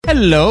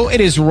Hello, it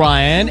is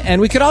Ryan,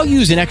 and we could all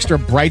use an extra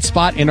bright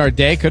spot in our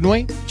day, couldn't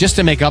we? Just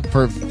to make up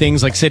for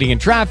things like sitting in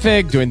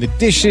traffic, doing the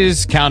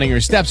dishes, counting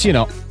your steps,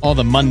 all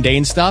the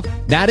mundane stuff.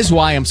 That is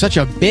why I'm such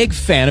a big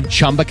fan of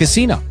Chumba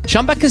Casino.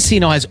 Chumba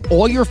Casino has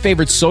all your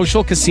favorite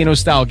social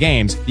casino-style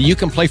games that you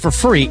can play for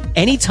free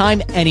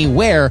anytime,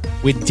 anywhere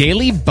with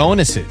daily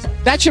bonuses.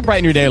 That should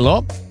brighten your day a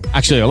little.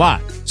 Actually, a lot.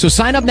 So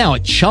sign up now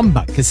at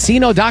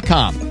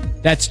ChumbaCasino.com.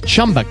 That's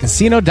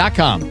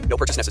ChumbaCasino.com. No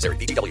purchase necessary.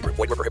 VGW Group.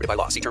 Void where prohibited by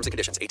law. See terms and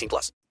conditions.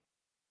 18+.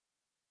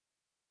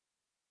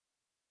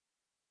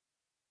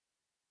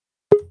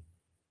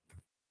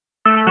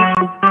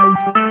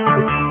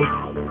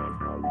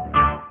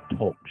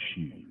 Talk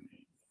show.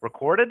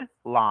 Recorded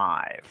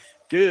live.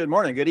 Good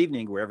morning, good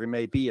evening, wherever you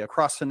may be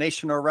across the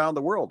nation or around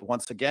the world.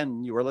 Once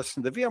again, you are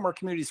listening to the VMware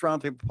Communities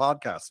Roundtable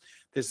podcast.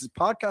 This is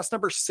podcast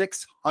number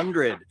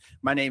 600.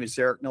 My name is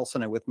Eric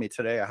Nilsson, and with me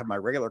today, I have my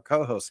regular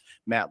co-host,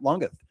 Matt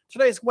Lungeth.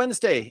 Today is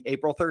Wednesday,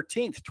 April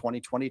 13th,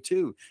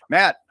 2022.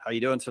 Matt, how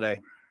you doing today?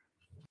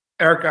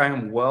 Eric, I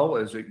am well,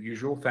 as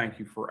usual. Thank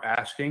you for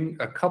asking.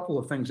 A couple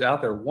of things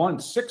out there. One,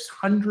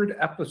 600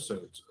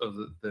 episodes of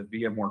the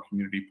VMware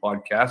Community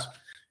Podcast.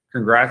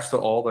 Congrats to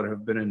all that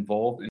have been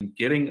involved in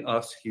getting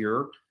us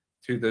here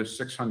to those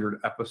 600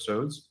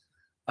 episodes.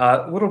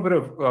 A little bit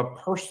of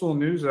personal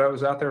news that I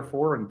was out there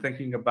for and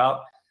thinking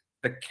about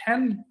the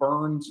Ken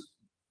Burns,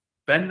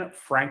 Ben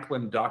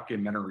Franklin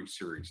documentary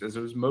series, as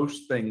is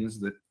most things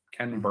that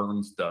Ken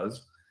Burns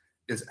does,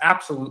 is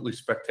absolutely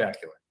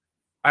spectacular.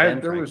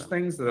 There was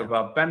things that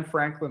about Ben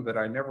Franklin that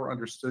I never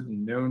understood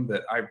and known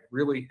that I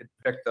really had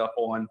picked up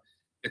on.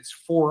 It's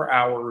 4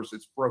 hours.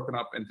 It's broken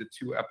up into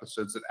 2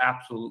 episodes. It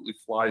absolutely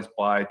flies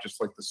by,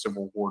 just like the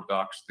Civil War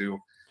docs do.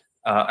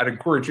 I'd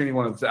encourage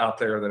anyone that's out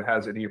there that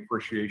has any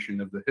appreciation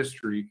of the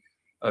history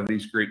of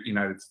these great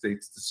United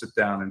States to sit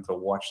down and to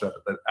watch that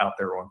out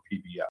there on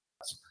PBS.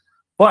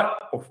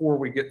 But before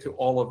we get to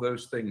all of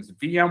those things,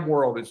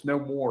 VMworld is no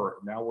more.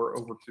 Now we're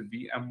over to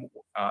VM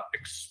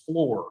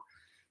Explore.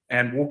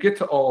 And we'll get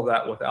to all of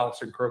that with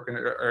Allison Croken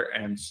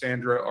and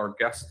Sandra, our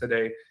guests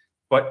today.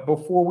 But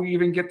before we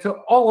even get to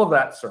all of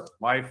that, sir,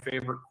 my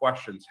favorite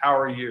questions. How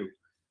are you?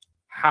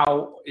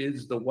 How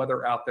is the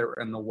weather out there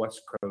in the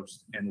West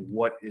Coast? And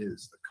what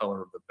is the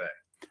color of the bay?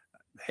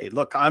 Hey,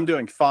 look, I'm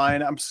doing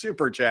fine. I'm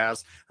super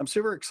jazzed. I'm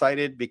super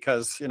excited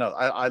because,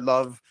 I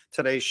love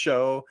today's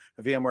show,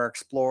 VMware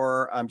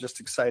Explorer. I'm just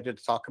excited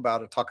to talk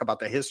about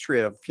the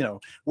history of,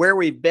 where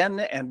we've been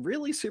and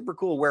really super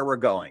cool where we're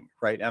going,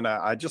 right? And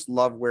I just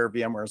love where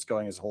VMware is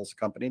going as a whole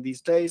company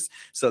these days.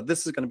 So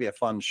this is going to be a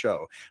fun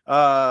show.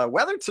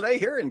 Weather today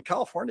here in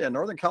California,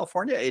 Northern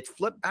California, it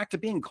flipped back to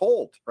being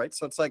cold, right?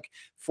 So it's like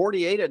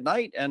 48 at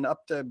night and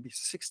up to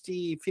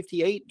 60,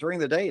 58 during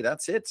the day.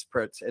 That's it.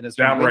 And it's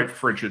downright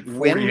frigid.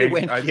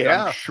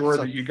 I'm sure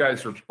that you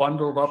guys are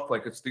bundled up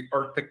like it's the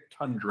Arctic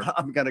tundra.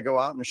 I'm going to go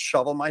out and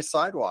shovel my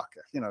sidewalk,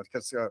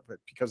 because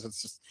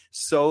it's just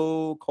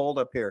so cold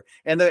up here.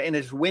 And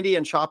it's windy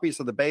and choppy,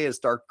 so the bay is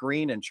dark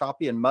green and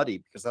choppy and muddy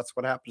because that's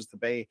what happens to the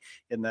bay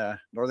in the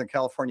Northern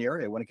California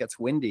area when it gets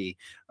windy.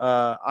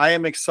 I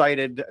am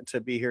excited to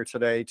be here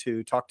today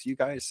to talk to you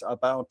guys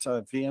about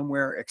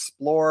VMware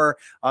Explorer.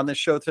 On the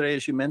show today,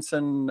 as you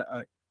mentioned,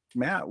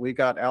 Matt, we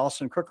got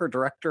Allison Crooker,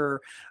 Director,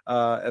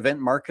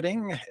 Event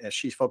Marketing.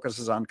 She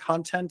focuses on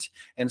content,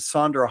 and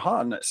Sandra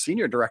Hann,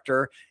 Senior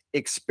Director,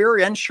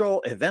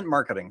 Experiential Event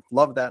Marketing.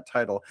 Love that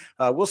title.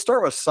 We'll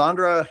start with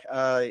Sandra.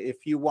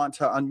 If you want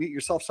to unmute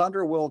yourself,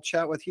 Sandra, we'll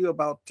chat with you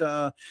about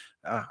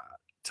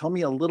tell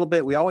me a little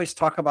bit. We always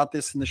talk about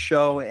this in the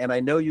show, and I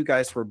know you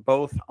guys were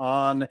both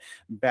on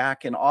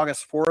back in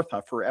August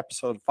 4th for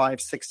episode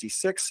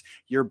 566.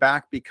 You're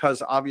back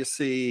because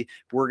obviously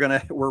we're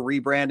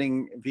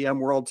rebranding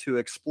VMworld to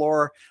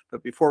Explore.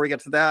 But before we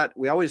get to that,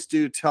 we always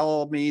do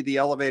tell me the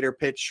elevator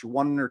pitch,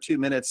 1 or 2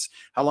 minutes,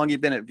 how long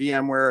you've been at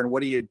VMware and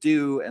what do you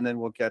do? And then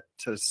we'll get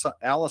to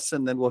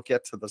Allison, then we'll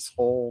get to this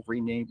whole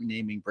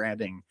renaming,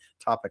 branding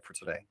topic for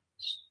today.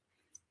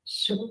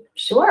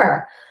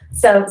 Sure.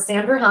 So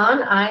Sandra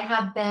Hann, I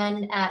have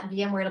been at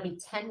VMware. It'll be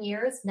 10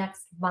 years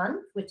next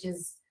month, which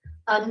is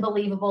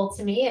unbelievable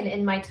to me. And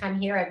in my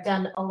time here, I've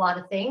done a lot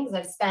of things.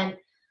 I've spent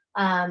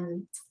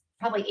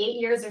probably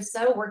 8 years or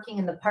so working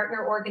in the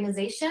partner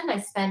organization. I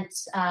spent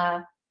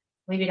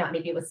maybe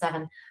it was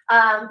 7,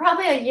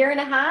 probably a year and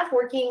a half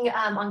working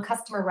on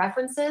customer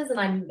references. And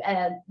I'm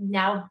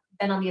now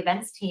been on the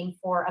events team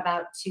for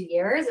about 2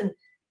 years. And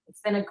it's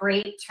been a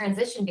great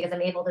transition because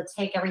I'm able to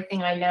take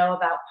everything I know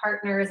about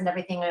partners and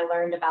everything I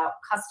learned about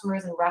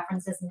customers and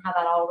references and how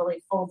that all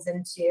really folds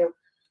into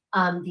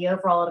the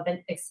overall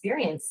event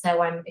experience.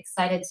 So I'm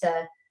excited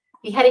to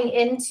be heading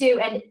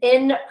into an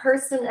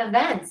in-person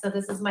event. So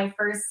this is my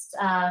first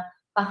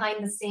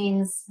behind the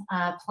scenes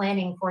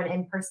planning for an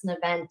in-person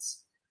event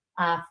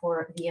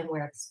for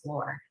VMware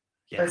Explore.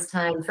 Yeah. First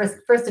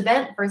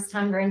event, first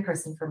time we're in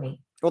person for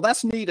me. Well,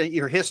 that's neat,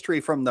 your history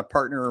from the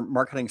partner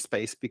marketing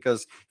space,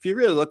 because if you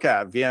really look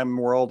at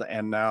VMworld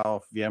and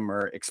now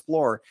VMware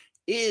Explore,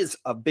 is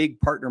a big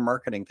partner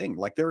marketing thing.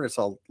 Like there is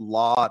a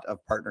lot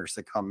of partners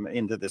that come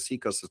into this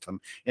ecosystem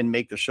and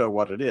make the show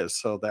what it is.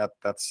 So that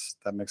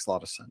makes a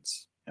lot of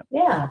sense. Yep.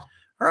 Yeah.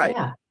 All right.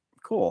 Yeah.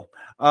 Cool.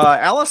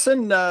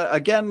 Allison,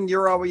 again,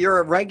 you're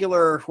a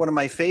regular, one of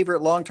my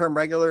favorite long-term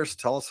regulars.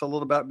 Tell us a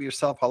little about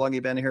yourself. How long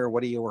you been here?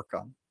 What do you work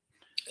on?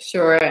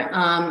 Sure.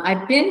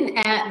 I've been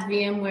at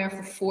VMware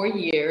for 4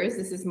 years.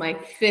 This is my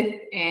 5th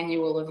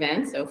annual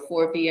event. So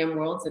 4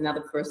 VMworlds, and now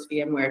the first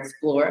VMware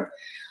Explore.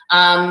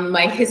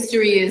 My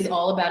history is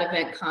all about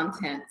event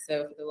content.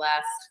 So for the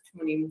last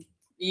 20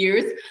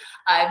 years,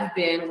 I've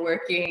been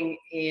working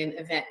in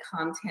event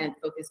content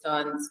focused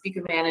on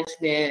speaker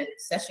management,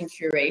 session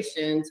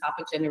curation,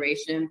 topic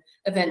generation,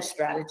 event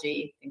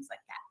strategy, things like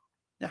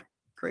that. Yeah,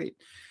 great.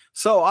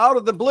 So out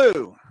of the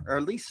blue, or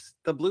at least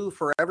the blue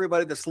for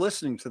everybody that's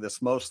listening to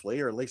this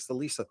mostly, or at least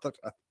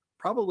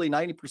probably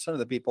 90% of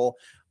the people,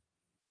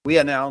 we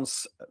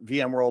announce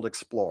VMworld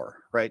Explore,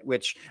 right?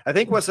 Which I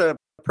think was a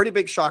pretty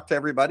big shock to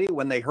everybody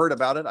when they heard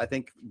about it. I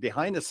think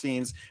behind the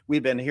scenes,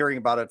 we've been hearing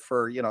about it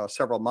for,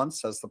 several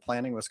months as the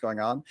planning was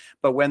going on.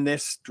 But when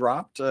this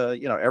dropped,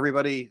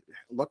 everybody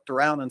looked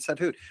around and said,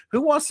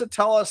 who wants to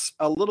tell us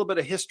a little bit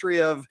of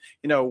history of,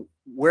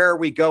 where are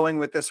we going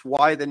with this?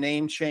 Why the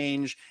name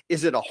change?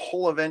 Is it a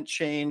whole event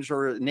change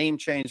or name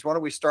change? Why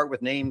don't we start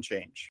with name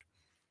change?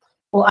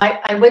 Well,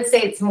 I would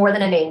say it's more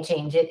than a name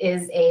change. It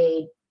is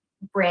a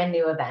brand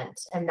new event,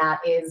 and that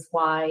is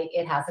why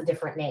it has a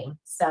different name.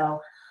 So,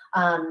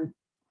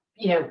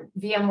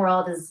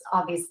 VMworld is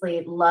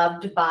obviously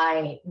loved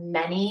by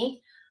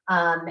many,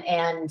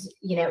 and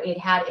it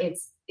had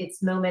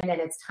its moment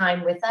and its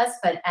time with us.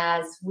 But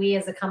as we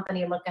as a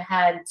company look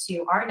ahead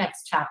to our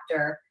next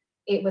chapter,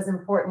 it was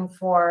important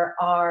for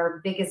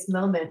our biggest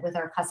moment with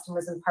our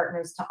customers and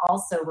partners to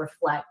also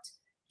reflect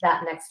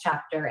that next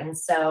chapter. And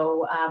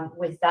so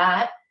with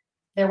that,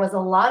 there was a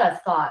lot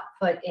of thought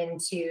put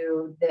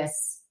into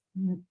this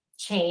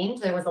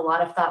change. There was a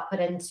lot of thought put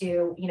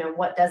into,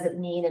 what does it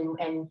mean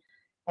and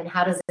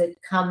how does it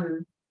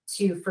come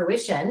to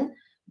fruition?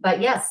 But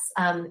yes,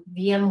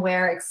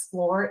 VMware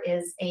Explore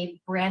is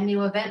a brand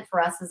new event for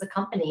us as a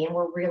company, and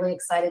we're really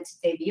excited to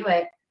debut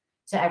it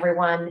to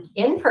everyone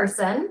in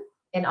person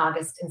in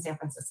August in San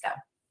Francisco.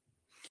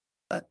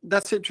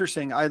 That's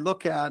interesting. I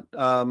look at,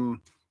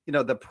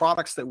 the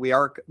products that we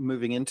are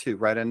moving into,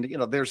 right? And,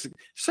 there's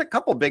just a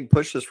couple big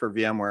pushes for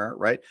VMware,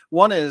 right?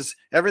 One is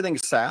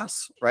everything's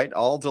SaaS, right?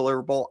 All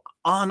deliverable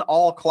on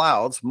all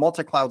clouds,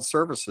 multi-cloud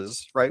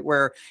services, right?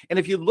 And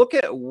if you look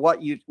at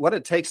what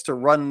it takes to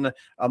run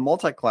a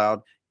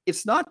multi-cloud,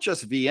 it's not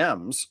just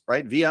VMs,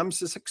 right?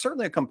 VMs is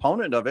certainly a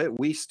component of it.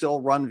 We still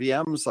run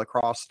VMs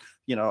across,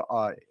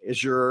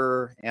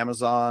 Azure,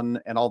 Amazon,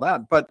 and all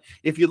that. But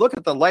if you look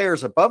at the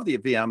layers above the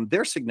VM,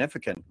 they're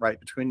significant, right?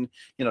 Between,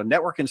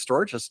 network and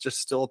storage, it's just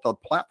still at the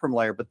platform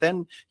layer. But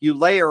then you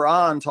layer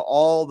on to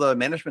all the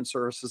management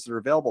services that are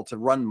available to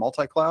run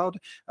multi-cloud.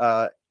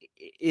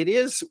 It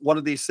is one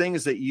of these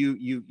things that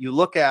you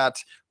look at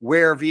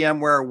where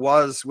VMware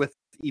was with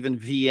even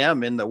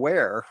VM in the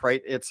where, right?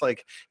 It's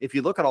like, if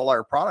you look at all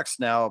our products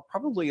now,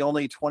 probably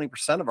only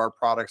 20% of our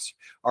products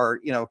are,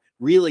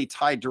 really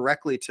tied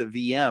directly to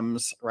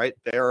VMs, right?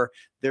 They're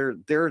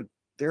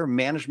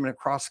management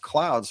across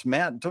clouds.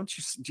 Matt, do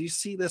you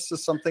see this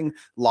as something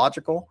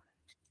logical?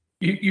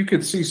 You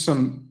could see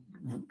some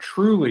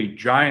truly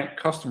giant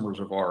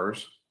customers of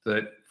ours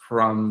that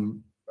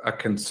from a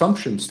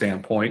consumption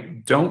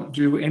standpoint don't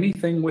do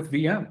anything with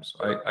VMs.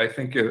 I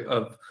think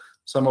of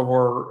some of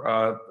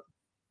our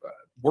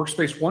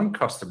Workspace ONE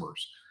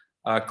customers,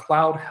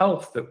 Cloud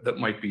Health that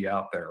might be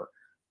out there.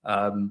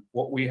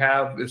 What we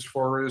have as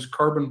far as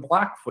Carbon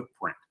Black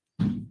footprint.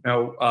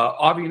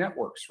 Avi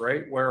Networks,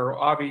 right? Where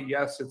Avi,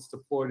 yes, it's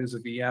deployed as a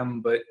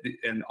VM,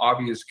 and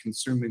Avi is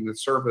consuming the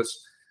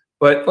service.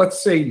 But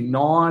let's say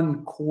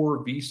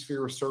non-core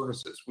vSphere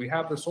services. We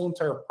have this whole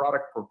entire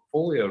product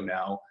portfolio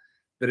now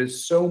that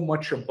is so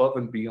much above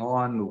and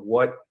beyond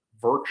what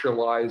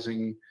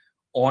virtualizing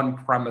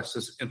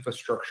on-premises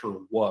infrastructure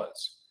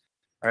was.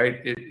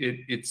 Right,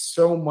 it's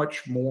so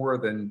much more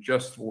than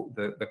just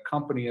the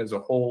company as a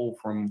whole,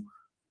 from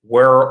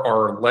where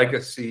our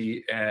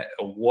legacy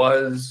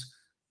was,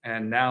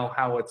 and now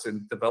how it's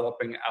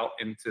developing out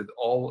into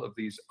all of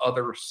these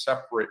other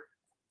separate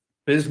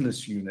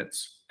business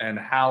units, and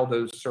how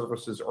those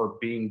services are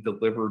being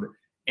delivered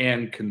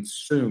and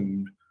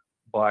consumed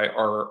by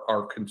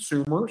our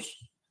consumers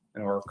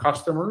and our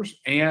customers,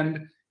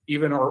 and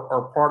even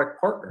our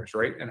product partners,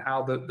 right? And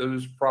how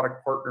those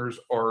product partners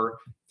are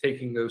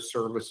taking those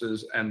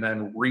services and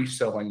then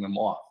reselling them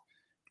off.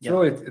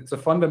 So it's a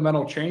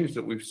fundamental change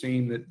that we've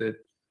seen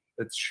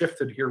that's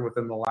shifted here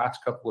within the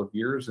last couple of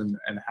years, and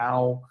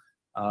how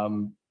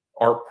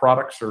our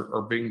products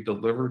are being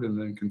delivered and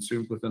then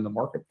consumed within the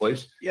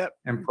marketplace. Yep.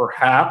 And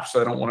perhaps,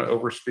 I don't want to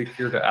overspeak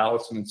here to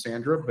Allison and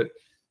Sandra, but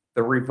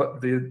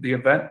the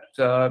event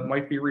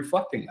might be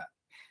reflecting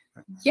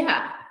that.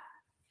 Yeah.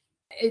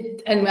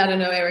 And I don't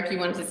know, Eric, you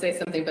wanted to say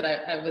something, but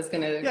I was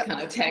going to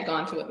kind of tag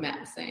on to what Matt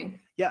was saying.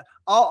 Yeah,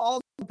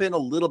 I'll jump in a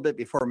little bit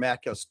before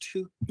Matt goes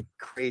too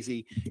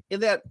crazy in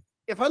that.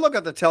 If I look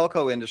at the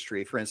telco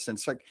industry, for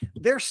instance, like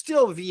there's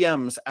still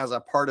VMs as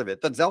a part of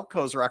it. The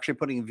telcos are actually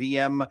putting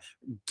VM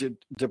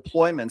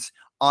deployments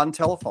on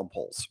telephone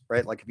poles,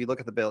 right? Like if you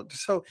look at the bill,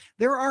 so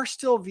there are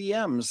still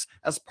VMs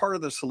as part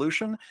of the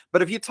solution.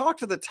 But if you talk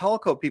to the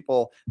telco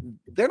people,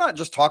 they're not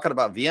just talking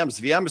about VMs.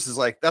 VMs is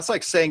like, that's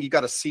like saying you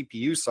got a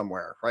CPU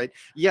somewhere, right?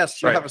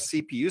 Yes, you have a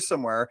CPU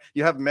somewhere.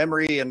 You have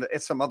memory and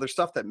it's some other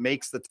stuff that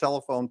makes the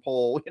telephone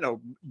pole,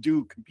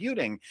 do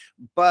computing.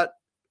 But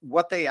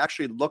what they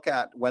actually look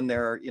at when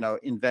they're,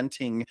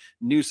 inventing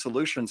new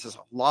solutions is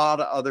a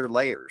lot of other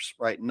layers,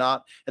 right? And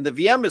the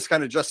VM is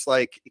kind of just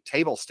like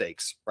table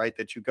stakes, right?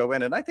 That you go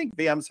in. And I think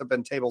VMs have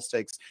been table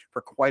stakes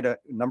for quite a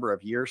number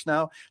of years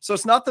now. So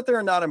it's not that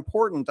they're not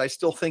important. I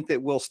still think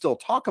that we'll still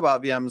talk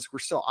about VMs. We're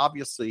still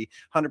obviously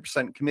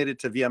 100% committed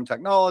to VM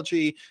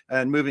technology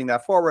and moving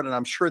that forward. And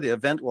I'm sure the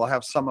event will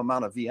have some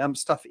amount of VM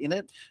stuff in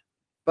it.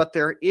 But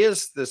there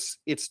is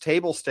it's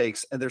table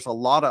stakes, and there's a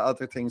lot of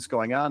other things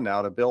going on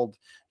now to build.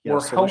 We're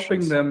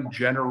solutions. helping them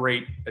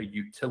generate a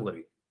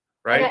utility,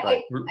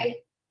 right?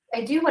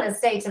 I do want to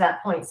say to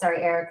that point,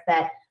 sorry, Eric,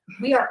 that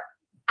we are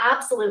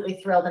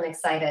absolutely thrilled and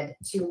excited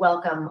to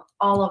welcome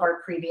all of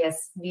our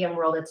previous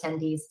VMworld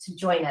attendees to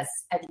join us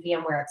at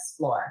VMware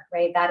Explore,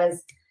 right? That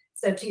is,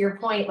 so to your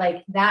point,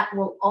 like that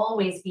will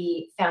always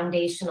be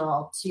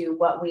foundational to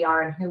what we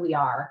are and who we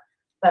are.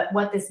 But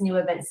what this new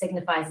event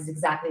signifies is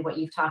exactly what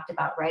you've talked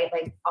about, right?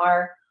 Like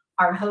our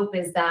hope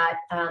is that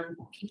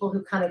people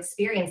who come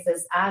experience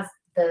this as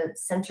the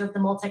center of the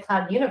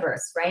multi-cloud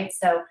universe, right?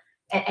 So,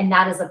 and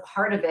that is a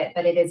part of it,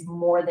 but it is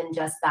more than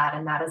just that.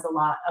 And that is a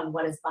lot of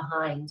what is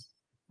behind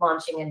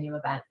launching a new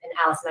event. And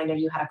Allison, I know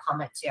you had a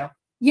comment too.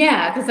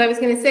 Yeah, because I was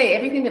going to say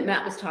everything that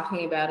Matt was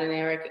talking about, and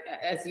Eric,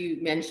 as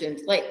you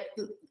mentioned, like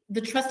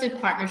the trusted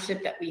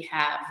partnership that we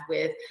have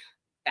with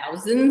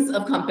thousands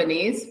of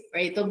companies,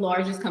 right? The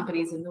largest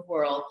companies in the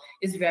world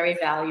is very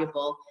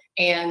valuable.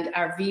 And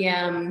our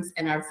VMs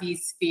and our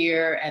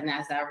vSphere, and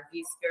as our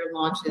vSphere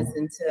launches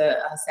into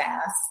a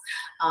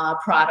SaaS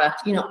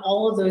product,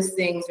 all of those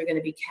things are going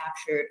to be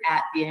captured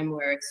at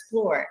VMware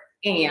Explore.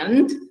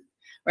 And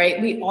right,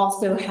 we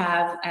also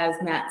have, as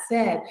Matt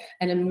said,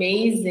 an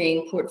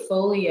amazing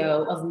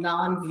portfolio of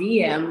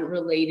non-VM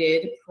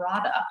related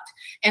product,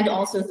 and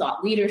also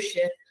thought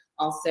leadership,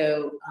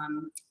 also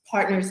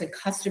partners and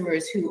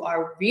customers who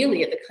are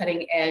really at the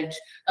cutting edge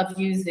of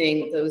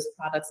using those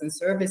products and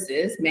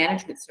services,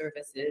 management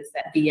services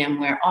that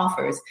VMware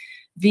offers.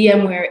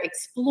 VMware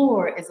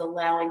Explore is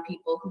allowing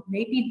people who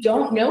maybe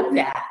don't know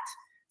that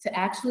to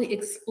actually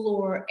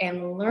explore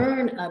and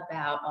learn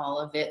about all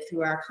of it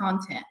through our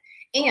content.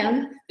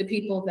 And the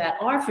people that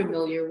are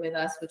familiar with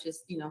us, which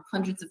is,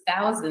 hundreds of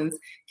thousands,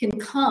 can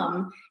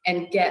come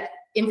and get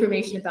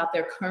information about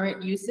their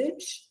current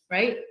usage,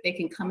 right? They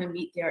can come and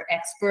meet their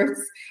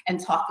experts and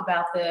talk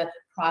about the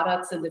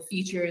products and the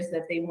features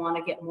that they want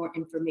to get more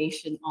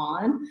information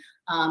on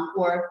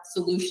or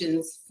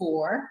solutions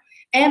for.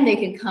 And they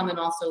can come and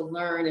also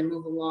learn and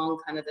move along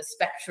kind of the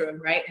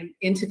spectrum, right? And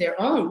into their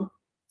own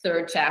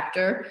third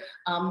chapter,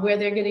 where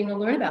they're getting to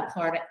learn about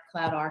cloud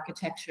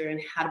architecture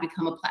and how to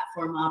become a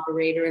platform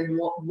operator and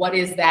what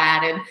is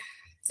that. And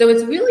so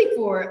it's really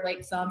for,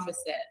 like Sandra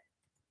said,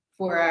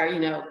 for our,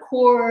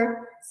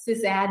 core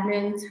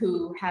sysadmins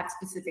who have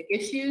specific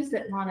issues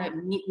that want to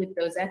meet with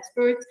those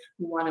experts,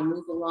 who want to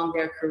move along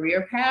their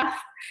career path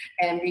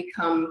and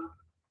become,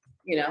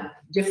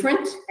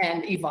 different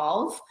and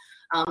evolve,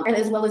 and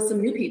as well as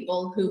some new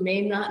people who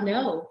may not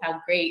know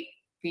how great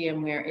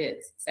VMware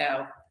is.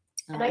 So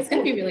it's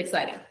going to be really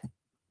exciting.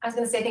 I was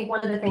going to say, I think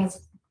one of the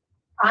things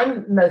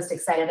I'm most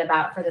excited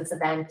about for this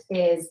event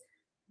is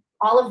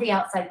all of the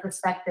outside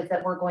perspective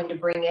that we're going to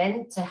bring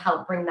in to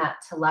help bring that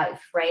to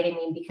life, right? I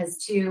mean, because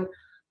to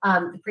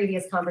the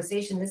previous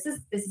conversation, this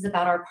is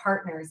about our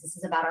partners, this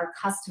is about our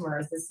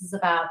customers, this is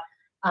about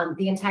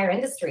the entire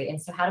industry.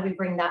 And so how do we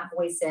bring that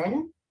voice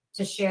in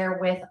to share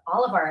with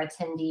all of our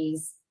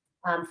attendees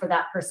for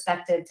that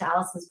perspective, to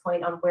Allison's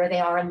point, on where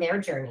they are in their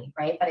journey,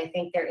 right? But I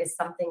think there is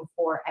something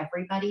for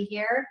everybody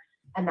here,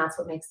 and that's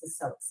what makes this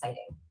so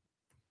exciting.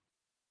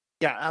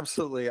 Yeah,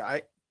 absolutely.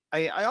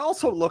 I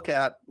also look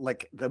at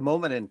like the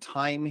moment in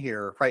time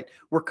here, right?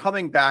 We're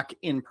coming back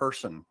in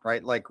person,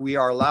 right? Like we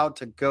are allowed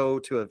to go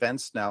to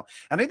events now.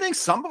 And I think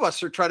some of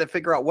us are trying to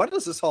figure out, what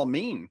does this all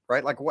mean,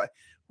 right? Like what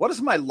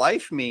does my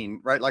life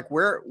mean, right? Like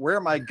where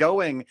am I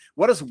going?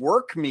 What does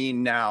work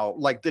mean now?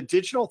 Like the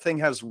digital thing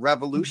has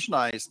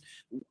revolutionized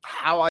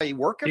how I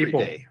work every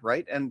day,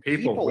 right? And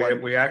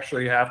we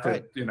actually have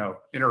to,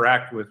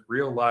 interact with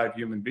real live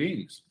human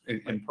beings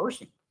in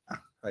person.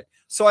 Right.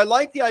 So I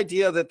like the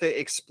idea that the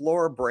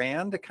Explore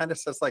brand, it kind of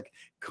says like,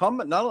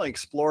 come not only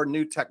explore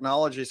new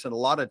technologies and a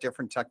lot of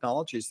different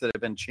technologies that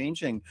have been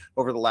changing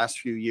over the last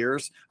few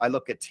years. I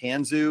look at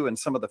Tanzu and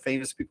some of the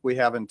famous people we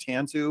have in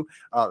Tanzu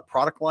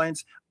product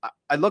lines.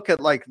 I look at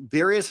like,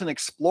 there is an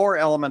explore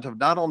element of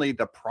not only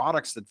the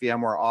products that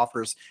VMware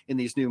offers in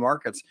these new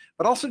markets,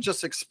 but also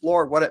just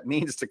explore what it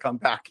means to come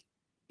back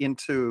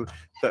into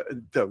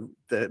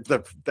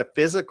the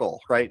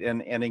physical, right,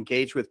 and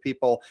engage with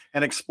people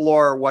and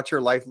explore what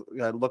your life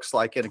looks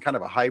like in kind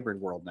of a hybrid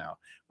world now,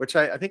 which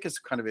I think is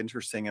kind of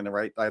interesting. And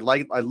right, I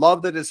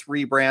love that it's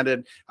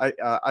rebranded.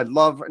 I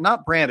love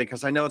not branded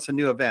because I know it's a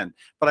new event,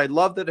 but I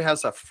love that it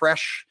has a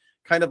fresh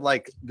kind of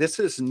like, this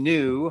is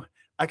new.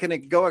 I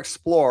can go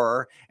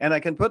explore, and I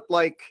can put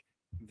like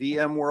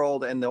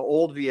VMworld and the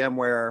old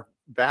VMware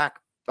back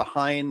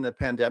behind the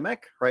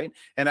pandemic, right?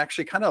 And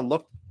actually kind of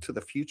look to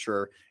the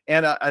future.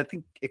 And I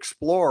think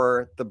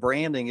Explore, the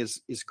branding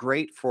is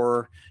great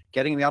for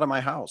getting me out of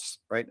my house,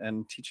 right?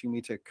 And teaching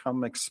me to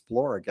come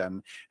explore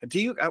again.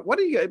 I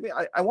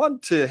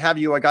want to have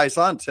you guys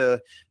on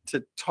to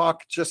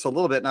talk just a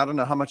little bit. And I don't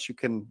know how much you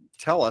can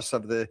tell us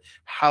of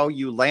how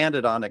you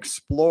landed on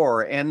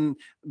Explore and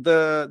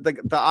the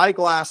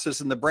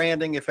eyeglasses and the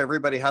branding. If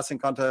everybody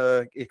hasn't gone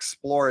to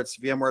Explore, it's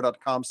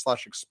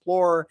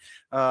vmware.com/explore.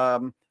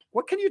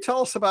 What can you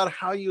tell us about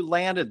how you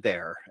landed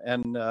there,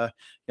 and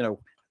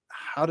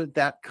how did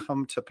that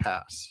come to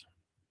pass?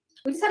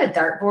 We just had a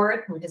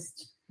dartboard.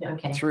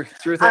 Okay. Through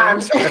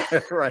things,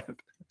 right?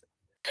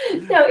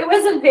 No, it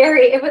was a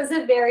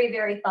very,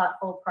 very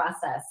thoughtful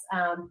process.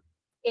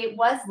 It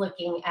was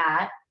looking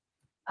at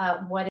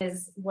what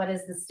is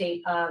the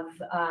state of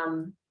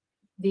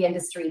the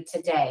industry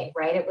today,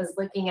 right? It was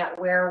looking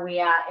at where are we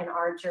at in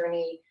our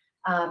journey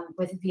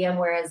with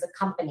VMware as a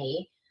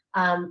company.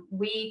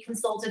 We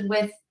consulted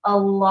with a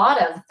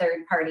lot of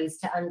third parties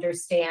to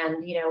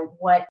understand,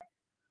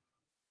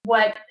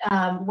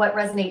 what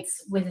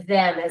resonates with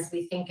them as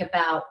we think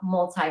about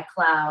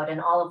multi-cloud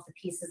and all of the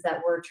pieces that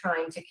we're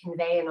trying to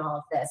convey in all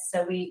of this.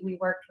 So we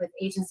worked with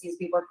agencies,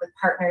 we worked with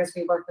partners,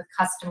 we worked with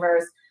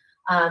customers,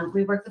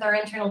 we worked with our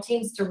internal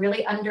teams to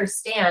really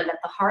understand at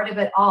the heart of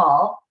it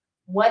all,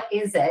 what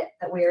is it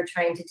that we are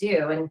trying to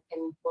do? And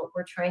what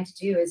we're trying to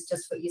do is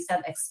just what you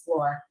said,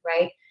 explore,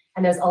 right?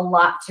 And there's a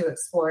lot to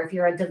explore. If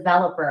you're a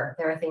developer,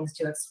 there are things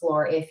to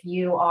explore. If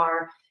you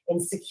are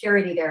in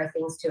security, there are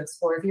things to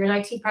explore. If you're an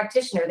IT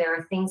practitioner, there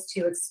are things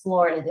to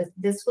explore. And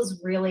this was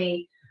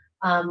really,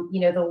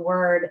 the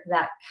word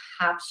that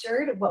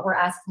captured what we're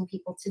asking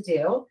people to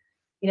do.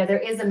 There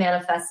is a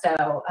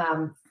manifesto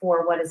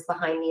for what is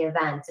behind the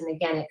event. And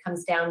again, it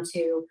comes down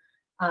to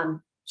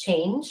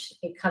change.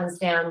 It comes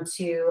down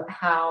to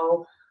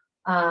how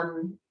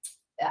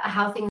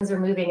things are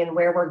moving and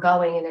where we're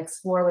going, and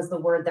explore was the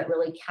word that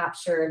really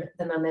captured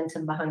the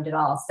momentum behind it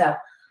all. So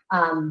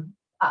I'm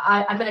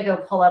going to go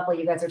pull up while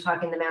you guys are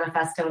talking the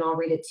manifesto, and I'll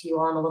read it to you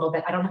all in a little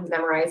bit. I don't have it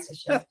memorized. I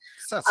should.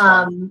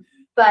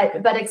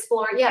 But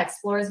explore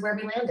is where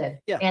we landed.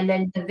 Yeah. And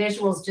then the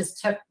visuals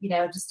just took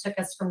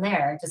us from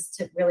there.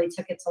 Really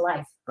took it to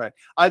life. Right.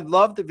 I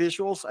love the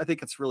visuals. I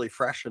think it's really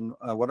fresh and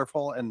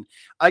wonderful. And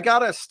I got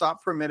to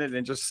stop for a minute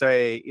and just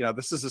say,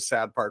 this is a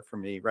sad part for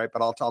me, right?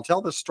 But I'll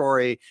tell the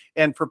story.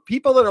 And for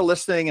people that are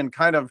listening and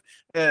kind of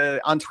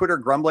on Twitter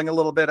grumbling a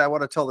little bit, I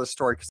want to tell this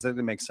story because it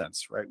makes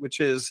sense, right? Which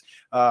is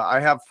I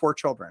have 4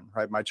 children,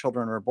 right? My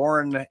children were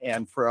born,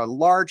 and for a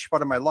large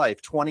part of my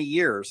life, 20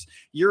 years,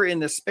 you're in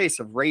this space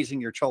of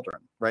raising your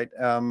children, right?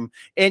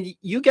 And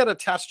you get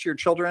attached to your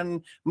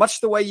children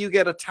much the way you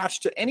get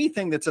attached to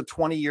anything that's a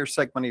 20-year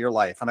segment of your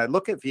life. And I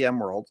look at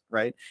VMworld,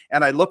 right?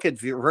 And I look at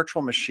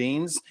virtual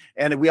machines,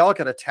 and we all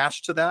get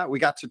attached to that. We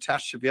got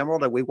attached to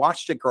VMworld, and we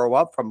watched it grow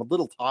up from a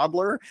little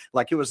toddler,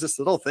 like it was this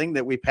little thing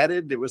that we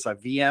petted. It was a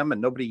VM, and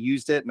nobody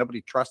used it,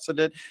 nobody trusted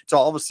it. So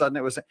all of a sudden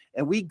it was,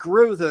 and we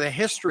grew through the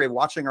history of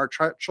watching our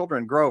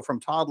children grow from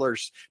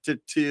toddlers to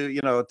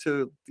cute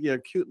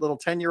little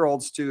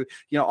 10-year-olds to,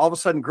 all of a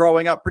sudden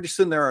growing up. Pretty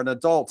soon they're an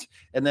adult,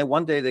 and then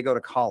one day they go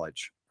to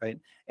college, right?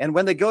 And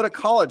when they go to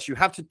college, you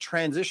have to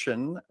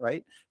transition,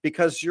 right?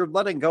 Because you're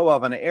letting go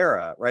of an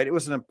era, right? It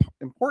was an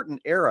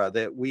important era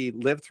that we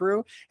lived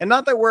through. And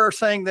not that we're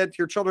saying that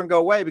your children go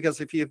away, because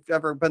if you've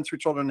ever been through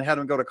children and had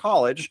them go to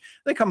college,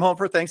 they come home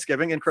for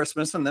Thanksgiving and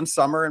Christmas and then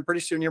summer, and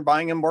pretty soon you're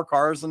buying them more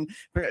cars, and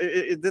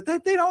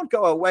they don't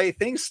go away.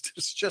 Things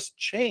just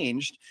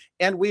changed,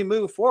 and we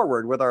move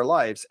forward with our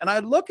lives. And I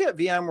look at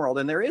VMworld,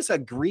 and there is a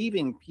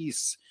grieving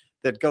piece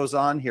that goes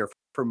on here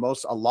for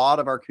a lot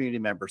of our community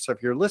members. So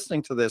if you're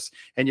listening to this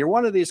and you're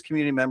one of these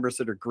community members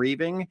that are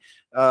grieving,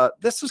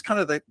 this is kind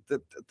of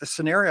the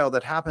scenario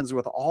that happens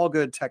with all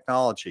good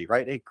technology,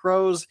 right? It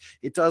grows,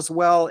 it does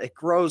well, it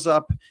grows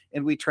up,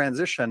 and we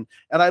transition.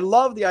 And I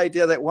love the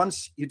idea that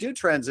once you do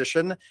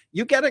transition,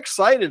 you get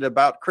excited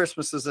about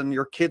Christmases and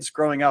your kids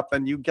growing up,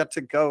 and you get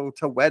to go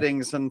to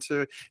weddings and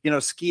to,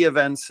 ski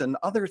events and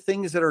other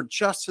things that are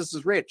just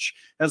as rich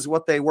as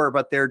what they were,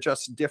 but they're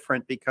just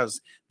different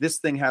because this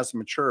thing has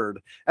matured.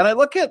 And I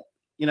look at,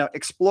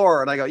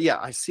 explore. And I go, yeah,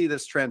 I see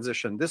this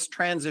transition. This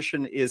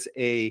transition is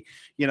a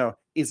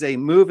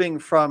moving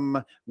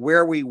from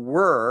where we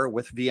were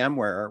with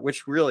VMware,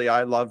 which really,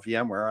 I love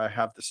VMware. I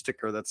have the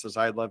sticker that says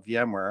I love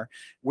VMware,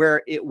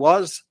 where it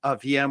was a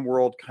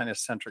VMworld kind of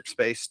centric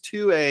space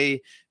to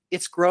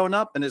it's grown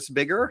up and it's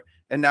bigger.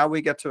 And now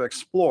we get to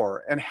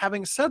explore. And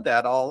having said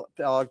that, I'll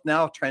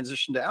now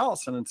transition to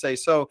Allison and say,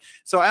 so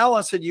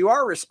Allison, you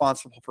are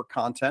responsible for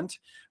content.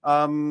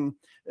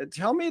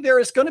 Tell me, there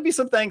is going to be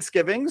some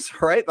Thanksgivings,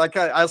 right? Like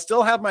I'll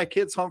still have my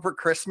kids home for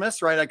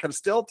Christmas, right? I can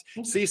still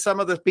see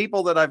some of the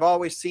people that I've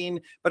always seen,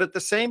 but at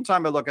the same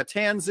time, I look at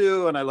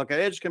Tanzu and I look at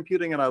edge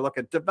computing and I look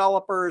at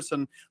developers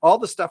and all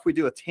the stuff we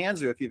do at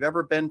Tanzu. If you've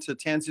ever been to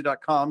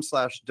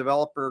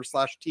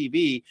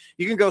tanzu.com/developer/TV,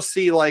 you can go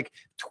see like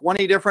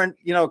 20 different,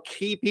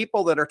 key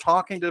people that are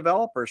talking to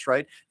developers,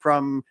 right?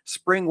 From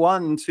Spring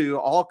One to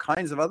all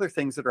kinds of other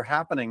things that are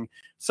happening.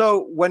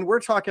 So when we're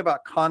talking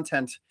about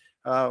content,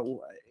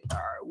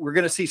 we're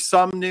going to see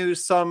some new,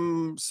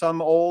 some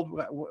old.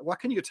 What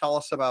can you tell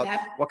us about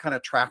what kind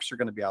of tracks are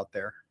going to be out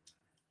there?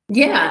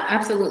 Yeah,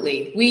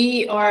 absolutely.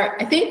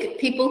 I think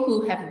people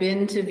who have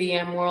been to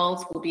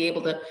VMworld will be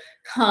able to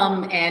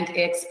come and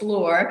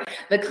explore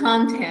the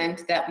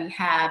content that we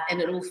have,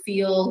 and it'll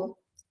feel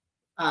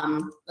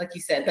like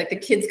you said, like the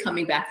kids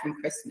coming back from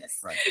Christmas,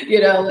 right.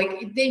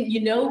 Like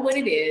you know what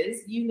it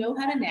is, you know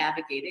how to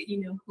navigate it,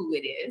 you know who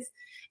it is.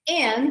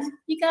 And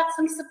you got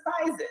some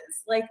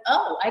surprises, like,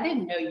 oh, I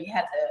didn't know you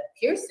had the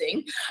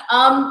piercing.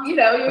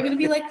 You're going to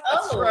be like,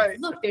 oh, right.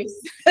 Look, there's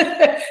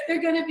there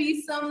are going to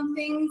be some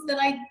things that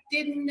I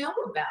didn't know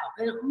about.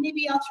 And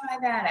maybe I'll try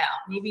that out.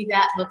 Maybe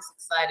that looks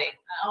exciting.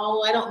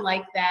 Oh, I don't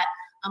like that.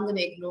 I'm going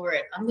to ignore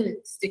it. I'm going to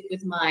stick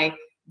with my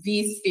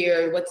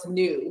vSphere, what's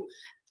new.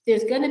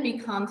 There's going to be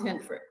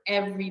content for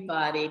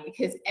everybody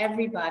because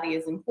everybody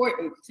is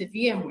important to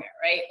VMware,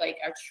 right? Like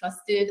our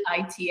trusted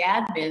IT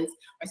admins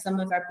are some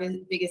of our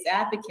biggest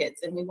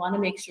advocates, and we want to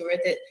make sure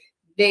that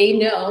they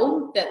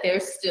know that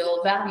they're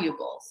still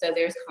valuable. So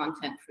there's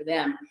content for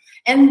them.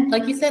 And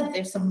like you said,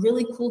 there's some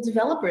really cool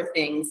developer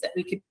things that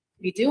we could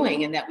be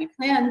doing and that we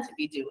plan to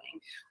be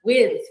doing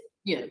with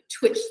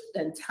Twitch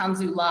and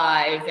Tanzu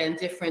Live and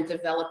different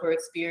developer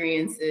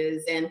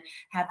experiences and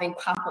having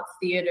pop-up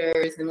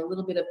theaters and a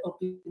little bit of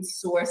open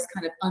source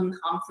kind of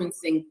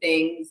unconferencing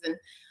things. And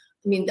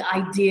I mean, the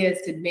idea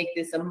is to make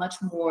this a much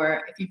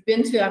more, if you've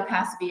been to our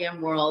past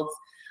VMworlds,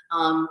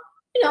 a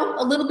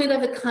little bit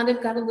of it kind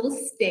of got a little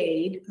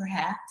staid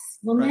perhaps.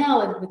 Well, right.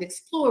 Now with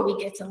Explore, we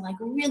get to like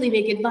really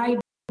make it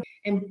vibrant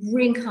and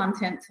bring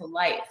content to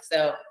life.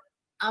 So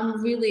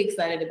I'm really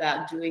excited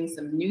about doing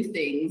some new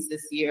things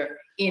this year,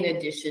 in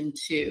addition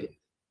to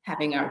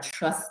having our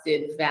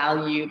trusted,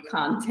 valued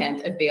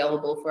content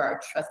available for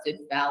our trusted,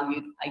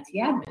 valued IT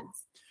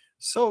admins.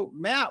 So,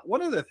 Matt,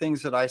 one of the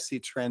things that I see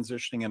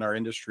transitioning in our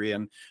industry,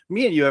 and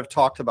me and you have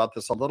talked about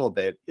this a little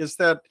bit, is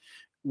that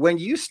when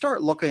you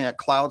start looking at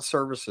cloud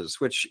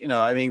services, which,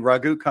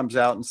 Raghu comes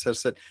out and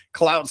says that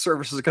cloud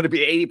services is going to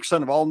be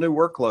 80% of all new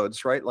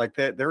workloads, right? Like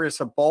there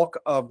is a bulk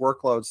of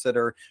workloads that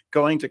are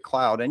going to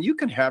cloud, and you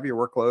can have your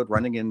workload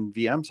running in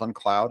VMs on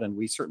cloud, and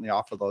we certainly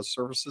offer those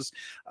services.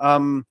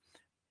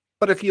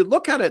 But if you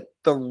look at it,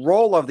 the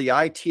role of the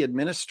IT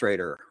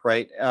administrator,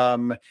 right,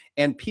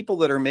 and people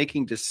that are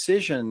making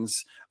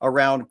decisions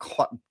around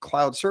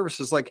cloud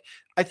services, like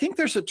I think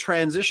there's a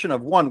transition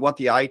of what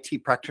the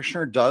IT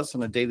practitioner does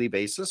on a daily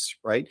basis,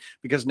 right?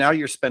 Because now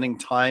you're spending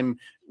time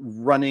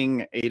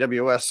running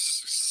AWS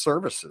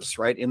services,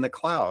 right, in the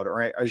cloud,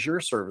 or Azure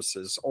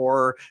services,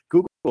 or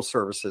Google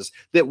services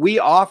that we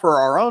offer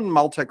our own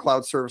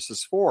multi-cloud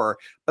services for.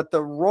 But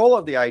the role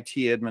of the IT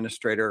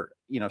administrator,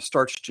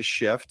 starts to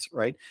shift,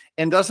 right?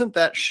 And doesn't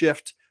that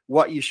shift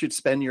what you should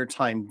spend your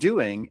time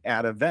doing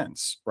at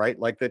events, right?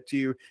 Like that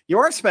you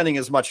are spending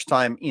as much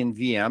time in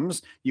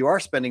VMs, you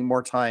are spending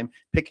more time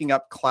picking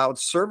up cloud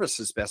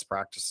services best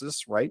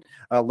practices, right?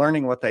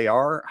 Learning what they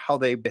are, how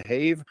they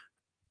behave,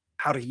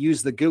 how to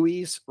use the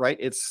GUIs, right?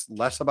 It's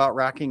less about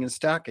racking and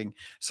stacking.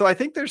 So I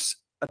think there's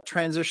a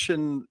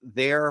transition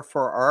there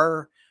for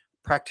our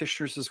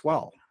practitioners as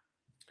well.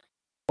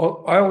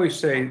 Well, I always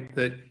say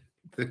that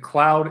the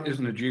cloud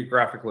isn't a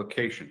geographic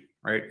location,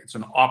 right? It's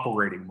an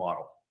operating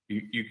model.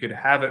 You could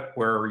have it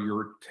where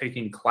you're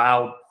taking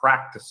cloud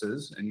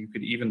practices and you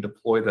could even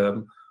deploy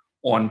them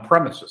on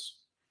premises.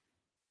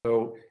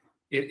 So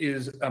it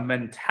is a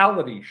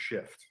mentality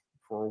shift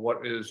for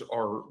what is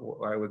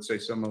I would say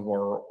some of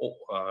our,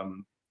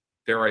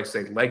 dare I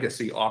say,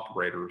 legacy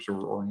operators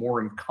or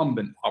more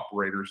incumbent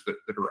operators that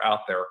are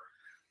out there,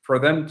 for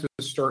them to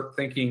start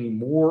thinking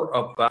more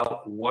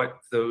about what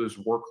those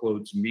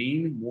workloads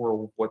mean, more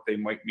of what they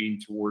might mean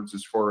towards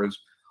as far as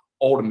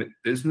ultimate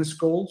business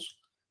goals.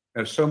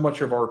 And so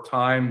much of our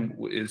time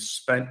is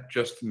spent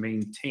just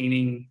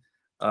maintaining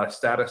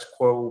status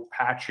quo,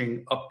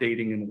 patching,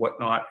 updating, and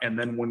whatnot. And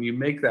then when you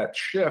make that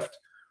shift,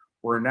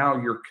 where now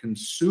you're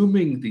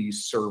consuming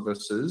these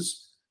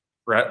services,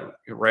 right?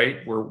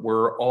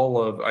 Where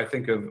all of, I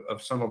think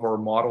of some of our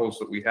models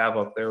that we have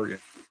up there,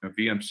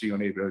 VMC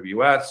on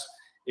AWS,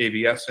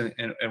 AVS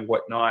and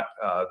whatnot,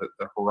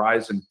 the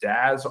Horizon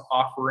DAS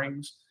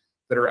offerings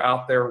that are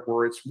out there,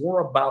 where it's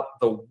more about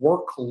the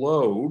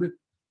workload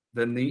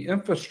than the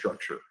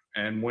infrastructure.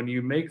 And when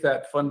you make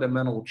that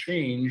fundamental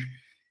change,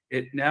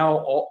 it now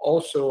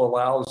also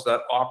allows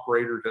that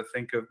operator to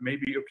think of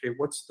maybe, okay,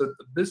 what's the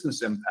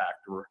business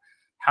impact, or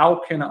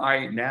how can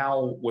I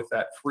now, with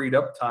that freed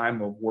up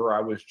time of where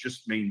I was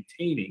just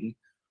maintaining,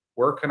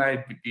 where can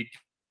I be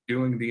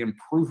doing the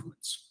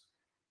improvements?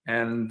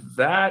 And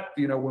that,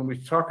 when we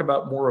talk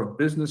about more of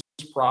business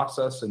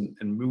process and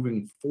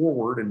moving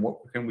forward and what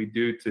can we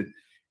do to,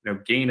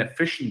 gain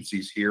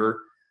efficiencies here,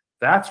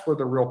 that's where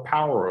the real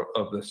power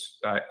of this,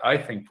 I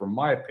think, from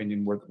my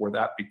opinion, where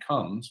that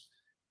becomes.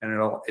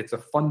 And it's a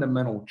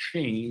fundamental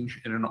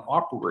change in an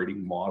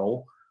operating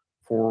model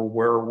for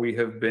where we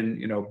have been,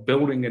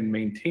 building and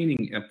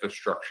maintaining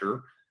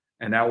infrastructure,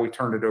 and now we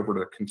turn it over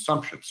to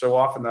consumption. So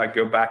often I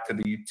go back to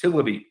the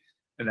utility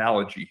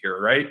analogy here,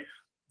 right?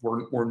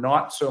 We're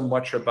not so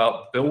much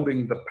about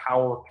building the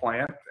power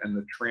plant and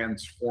the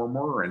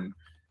transformer and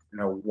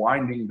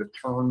winding the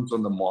turns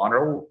on the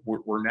model.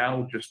 We're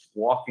now just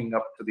walking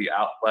up to the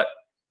outlet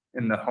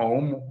in the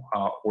home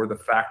or the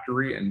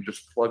factory and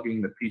just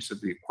plugging the piece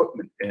of the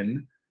equipment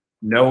in,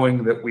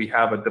 knowing that we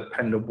have a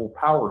dependable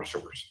power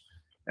source.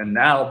 And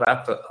now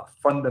that's a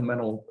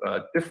fundamental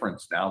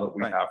difference now that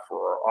we have for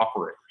our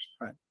operators.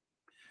 Right.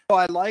 Well,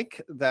 I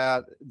like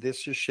that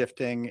this is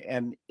shifting,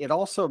 and it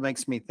also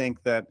makes me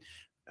think that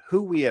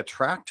who we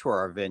attract to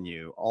our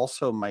venue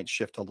also might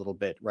shift a little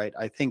bit, right?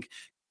 I think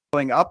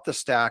going up the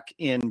stack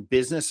in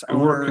business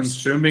owners who are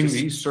consuming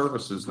these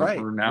services that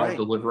we're now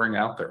delivering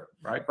out there,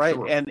 right? Right.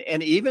 Sure.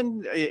 And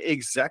even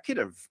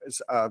executives,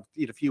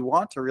 if you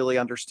want to really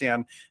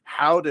understand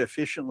how to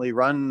efficiently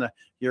run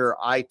your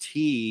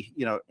IT,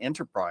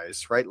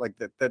 enterprise, right? Like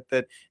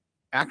that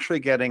actually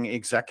getting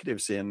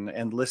executives in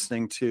and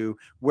listening to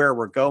where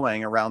we're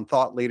going around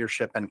thought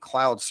leadership and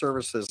cloud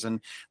services.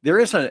 And there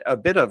is a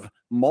bit of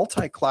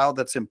multi-cloud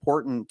that's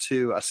important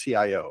to a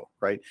CIO,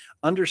 right?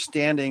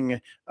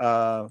 Understanding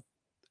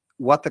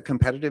what the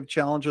competitive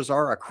challenges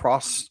are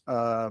across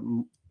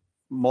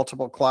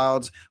multiple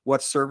clouds,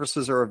 what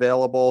services are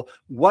available,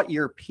 what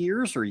your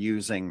peers are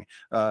using,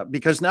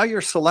 because now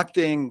you're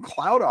selecting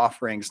cloud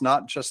offerings,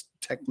 not just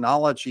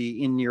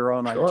technology in your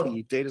own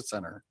IT data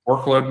center.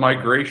 Workload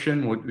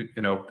migration,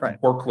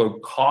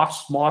 workload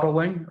cost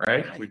modeling,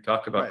 right? We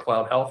talked about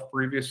cloud health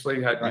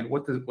previously.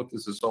 What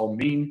does this all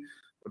mean?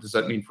 What does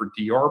that mean for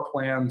DR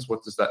plans?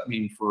 What does that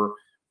mean for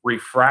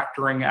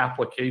refactoring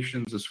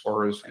applications as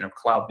far as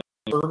cloud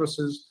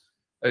services?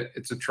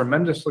 It's a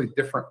tremendously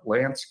different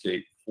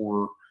landscape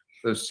for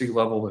those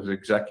C-level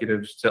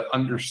executives to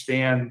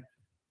understand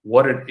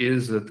what it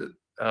is that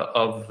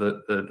of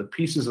the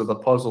pieces of the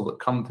puzzle that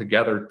come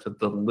together to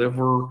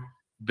deliver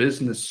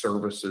business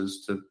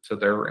services to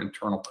their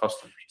internal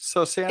customers.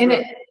 So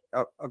Sandra,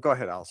 go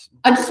ahead, Allison.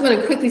 I just want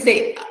to quickly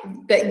say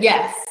that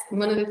yes,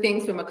 one of the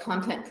things from a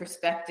content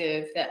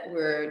perspective that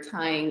we're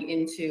tying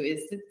into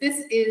is that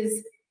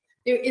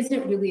there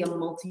isn't really a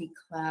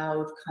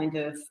multi-cloud kind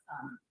of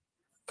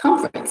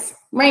conference,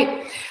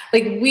 right?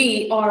 Like,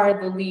 we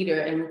are the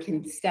leader and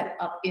can step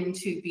up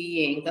into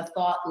being the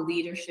thought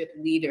leadership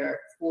leader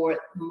for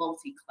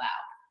multi-cloud.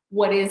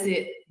 What is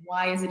it?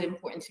 Why is it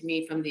important to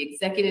me from the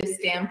executive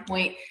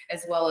standpoint,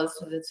 as well as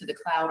to the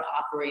cloud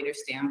operator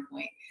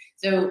standpoint?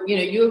 So,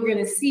 you're going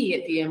to see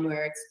at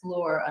VMware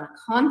Explore on a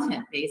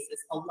content basis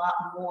a lot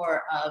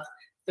more of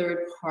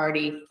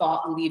third-party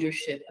thought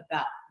leadership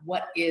about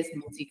what is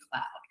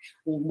multi-cloud.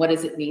 Well, what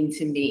does it mean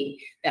to me?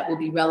 That will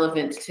be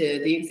relevant to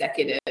the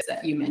executives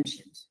that you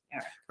mentioned,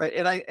 Eric.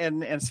 Right,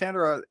 and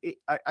Sandra,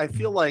 I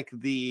feel like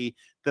the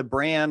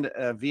brand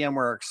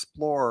VMware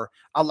Explore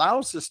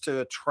allows us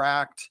to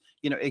attract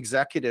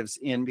executives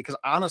in, because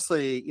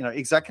honestly,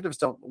 executives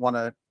don't want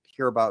to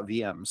hear about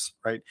VMs,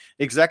 right?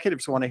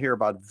 Executives want to hear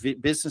about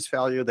business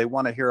value. They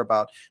want to hear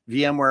about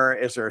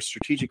VMware as their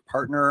strategic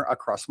partner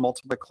across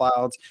multiple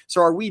clouds.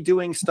 So are we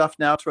doing stuff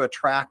now to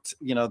attract,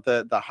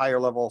 the higher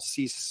level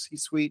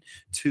C-suite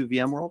to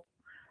VMworld?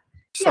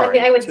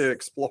 Sorry, I would to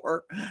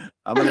explore.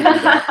 I'm going to do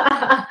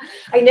that.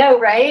 I know,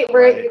 right?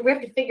 We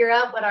have to figure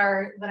out what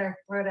our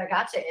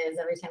gotcha is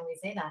every time we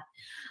say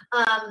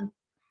that.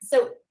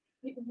 So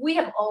we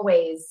have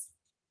always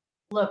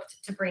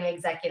looked to bring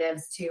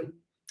executives to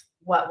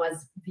what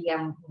was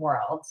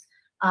VMworld.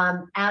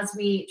 As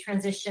we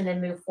transition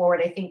and move forward,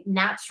 I think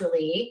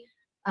naturally,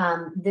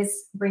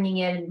 this bringing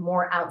in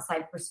more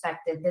outside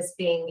perspective, this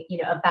being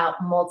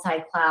about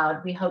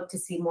multi-cloud, we hope to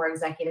see more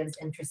executives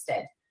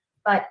interested.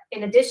 But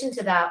in addition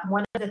to that,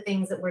 one of the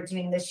things that we're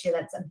doing this year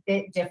that's a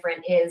bit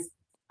different is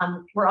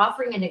we're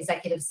offering an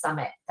executive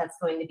summit that's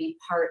going to be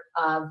part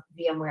of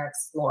VMware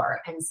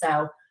Explore. And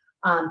so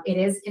it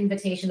is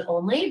invitation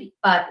only,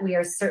 but we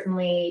are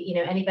certainly,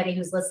 anybody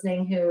who's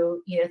listening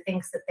who,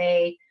 thinks that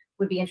they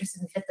would be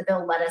interested in fit the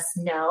bill, let us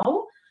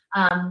know.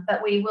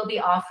 But we will be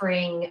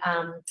offering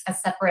a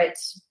separate,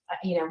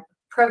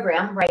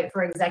 program, right,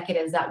 for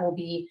executives that will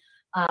be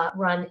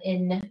run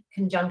in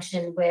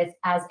conjunction with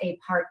as a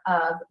part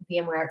of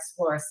VMware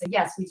Explore. So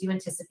yes, we do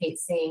anticipate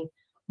seeing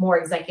more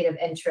executive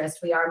interest.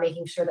 We are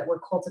making sure that we're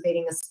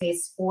cultivating a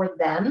space for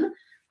them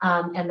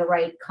and the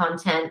right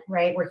content,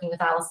 right? Working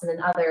with Allison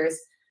and others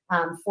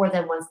for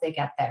them once they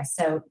get there.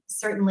 So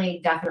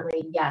certainly,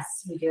 definitely, yes,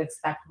 we do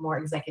expect more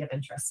executive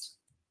interest.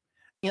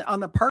 Yeah,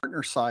 on the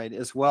partner side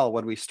as well,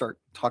 when we start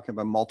talking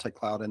about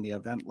multi-cloud in the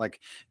event,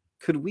 like,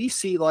 could we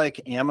see like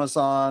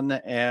Amazon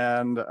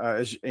and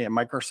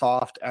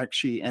Microsoft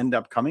actually end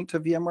up coming to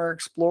VMware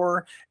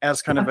Explore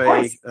as kind of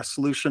a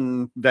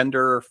solution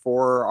vendor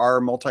for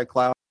our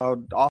multi-cloud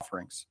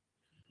offerings?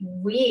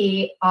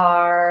 We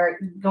are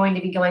going to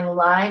be going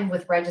live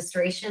with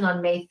registration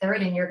on May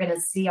 3rd, and you're going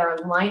to see our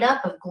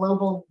lineup of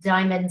global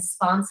diamond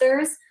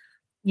sponsors,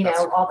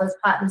 all those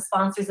platinum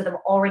sponsors that have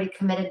already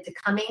committed to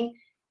coming.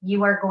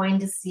 You are going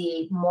to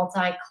see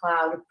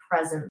multi-cloud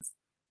presence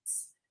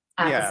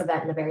at this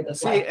event in a very big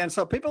way. And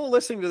so people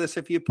listening to this,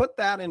 if you put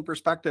that in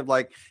perspective,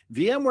 like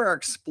VMware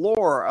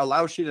Explore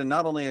allows you to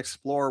not only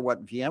explore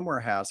what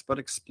VMware has, but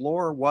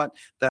explore what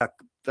the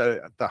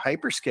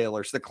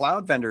hyperscalers, the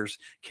cloud vendors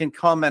can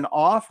come and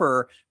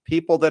offer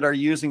people that are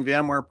using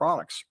VMware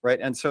products, right?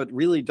 And so it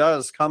really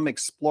does come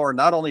explore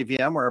not only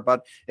VMware,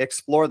 but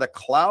explore the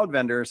cloud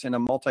vendors in a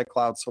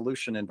multi-cloud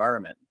solution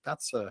environment.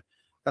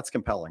 That's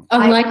compelling.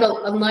 Unlike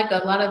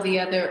a lot of the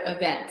other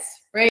events,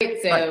 right?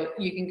 So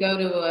you can go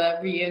to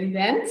a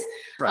reInvent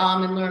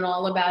and learn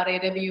all about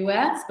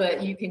AWS,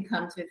 but you can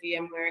come to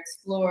VMware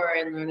Explore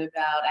and learn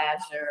about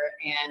Azure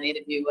and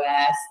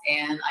AWS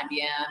and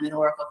IBM and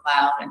Oracle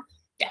Cloud. And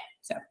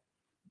so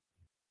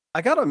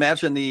I got to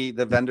imagine the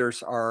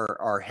vendors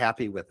are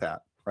happy with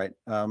that. Right.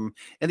 And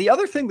the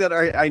other thing that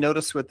I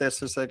noticed with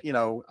this is that,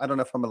 I don't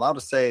know if I'm allowed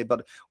to say,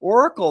 but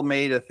Oracle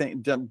made a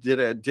thing, did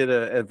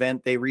a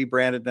event. They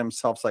rebranded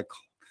themselves like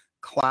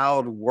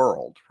Cloud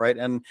World. Right.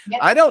 And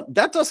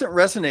that doesn't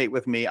resonate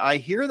with me. I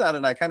hear that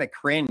and I kind of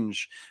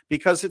cringe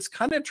because it's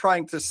kind of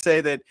trying to say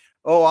that,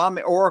 oh, I'm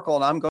Oracle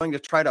and I'm going to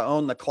try to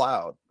own the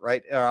cloud,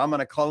 right? Or I'm going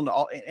to clone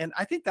all. And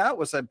I think that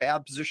was a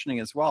bad positioning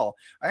as well.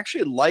 I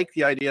actually like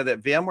the idea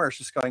that VMware is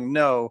just going,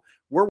 no,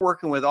 we're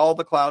working with all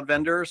the cloud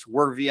vendors.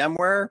 We're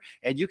VMware,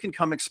 and you can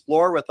come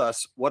explore with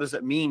us. What does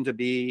it mean to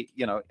be,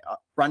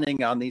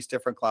 running on these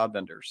different cloud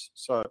vendors?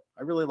 So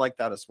I really like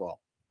that as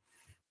well.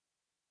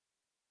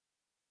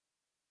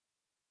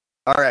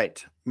 All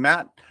right,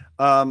 Matt.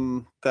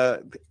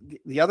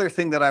 The other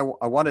thing that I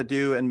want to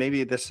do, and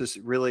maybe this is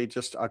really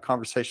just a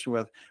conversation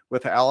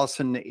with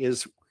Allison,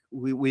 is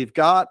we've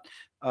got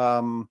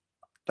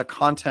the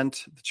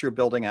content that you're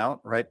building out,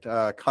 right?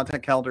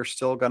 Content calendar is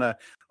still going to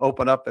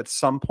open up at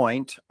some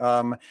point.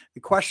 The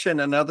question,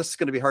 I know this is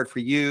going to be hard for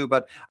you,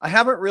 but I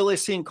haven't really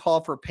seen call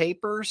for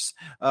papers.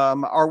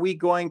 Are we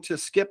going to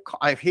skip?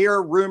 I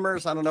hear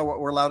rumors, I don't know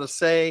what we're allowed to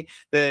say,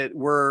 that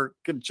we're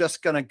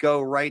just going to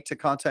go right to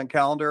content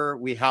calendar.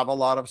 We have a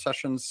lot of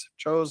sessions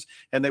chose,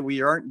 and that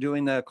we aren't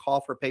doing the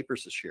call for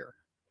papers this year.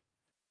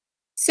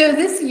 So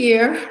this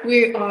year,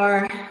 we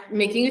are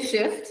making a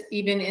shift,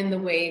 even in the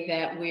way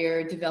that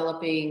we're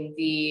developing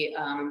the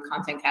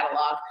content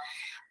catalog.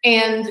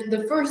 And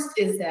the first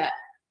is that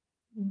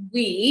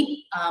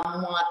we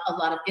want a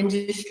lot of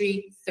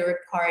industry,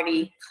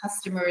 third-party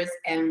customers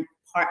and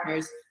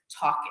partners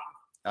talking.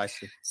 I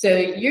see. So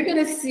you're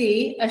going to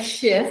see a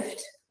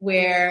shift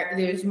where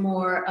there's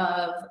more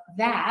of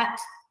that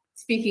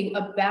speaking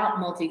about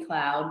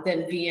multi-cloud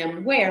than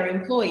VMware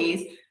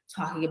employees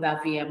talking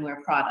about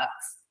VMware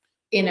products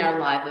in our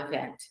live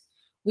event.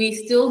 We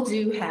still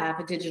do have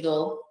a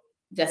digital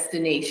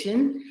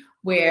destination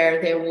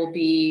where there will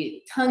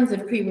be tons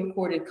of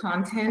pre-recorded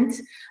content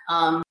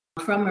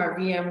from our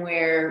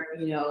VMware,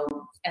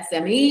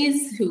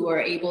 SMEs who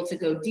are able to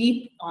go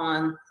deep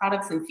on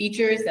products and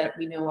features that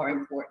we know are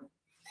important.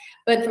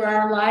 But for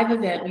our live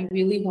event, we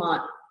really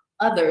want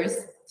others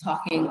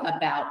talking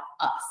about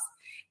us.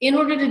 In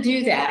order to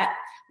do that,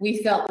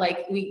 we felt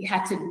like we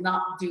had to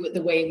not do it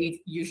the way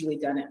we've usually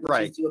done it,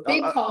 which is do a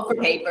big call for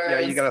papers. Yeah,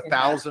 you got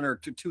 1,000 or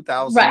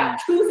 2,000. Right,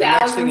 2,000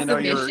 next thing you know,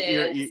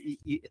 submissions.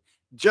 you're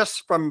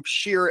just from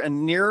sheer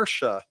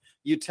inertia,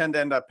 you tend to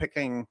end up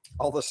picking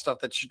all the stuff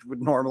that you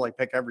would normally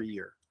pick every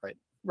year, right?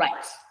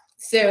 Right.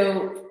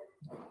 So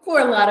for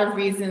a lot of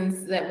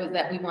reasons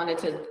that we wanted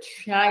to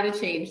try to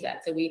change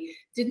that. So we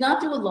did not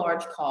do a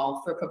large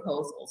call for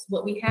proposals.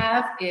 What we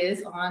have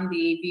is on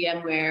the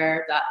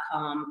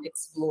VMware.com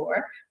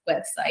Explore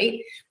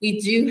website, we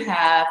do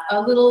have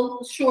a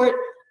little short,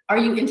 are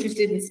you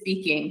interested in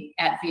speaking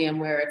at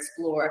VMware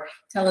Explore?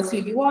 Tell us who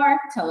you are,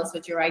 tell us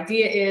what your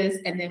idea is,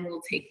 and then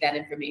we'll take that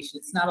information.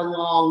 It's not a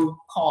long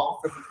call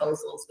for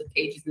proposals with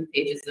pages and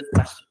pages of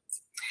questions.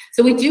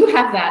 So we do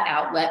have that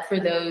outlet for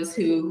those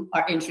who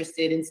are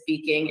interested in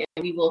speaking,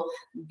 and we will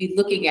be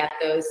looking at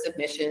those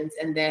submissions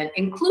and then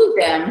include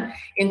them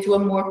into a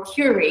more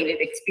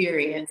curated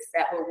experience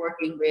that we're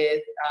working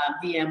with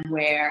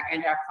VMware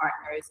and our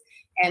partners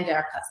and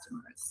our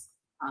customers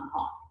on.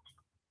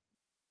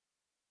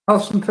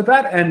 Allison, to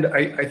that end,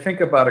 I think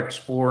about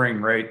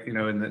exploring, right,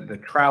 in the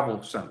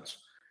travel sense.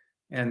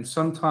 And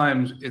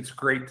sometimes it's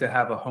great to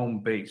have a home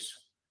base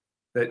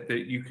that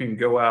you can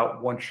go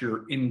out once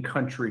you're in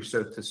country,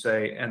 so to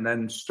say, and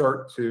then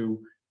start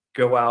to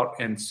go out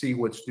and see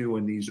what's new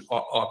in these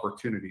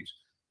opportunities.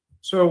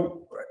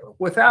 So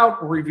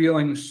without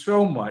revealing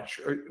so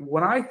much,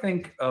 when I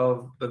think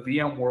of the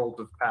VMworld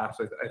of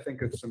past, I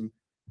think of some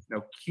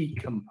key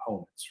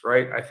components,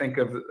 right? I think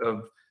of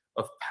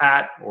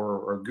Pat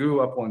or Gu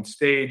up on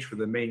stage for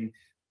the main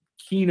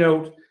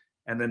keynote,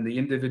 and then the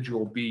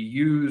individual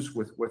BUs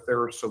with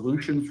their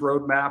solutions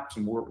roadmaps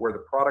and where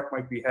the product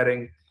might be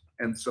heading,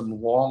 and some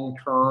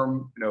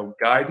long-term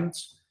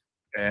guidance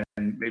and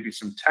maybe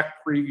some tech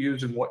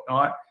previews and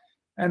whatnot.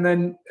 And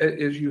then,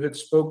 as you had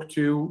spoke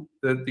to,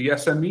 the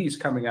SMEs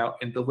coming out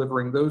and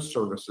delivering those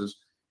services.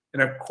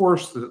 And of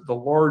course, the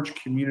large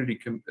community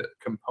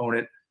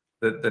component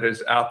that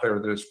is out there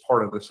that is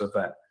part of this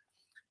event.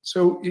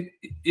 So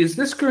is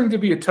this going to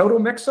be a total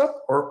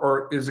mix-up,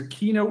 or is a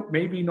keynote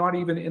maybe not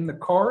even in the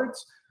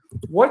cards?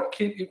 What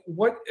that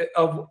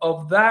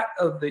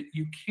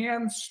you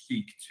can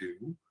speak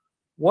to,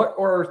 what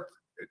are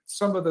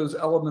some of those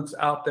elements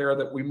out there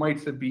that we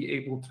might be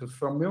able to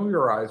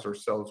familiarize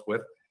ourselves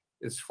with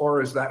as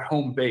far as that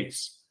home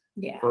base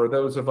for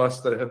those of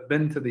us that have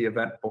been to the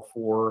event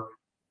before,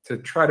 to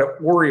try to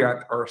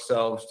orient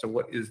ourselves to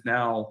what is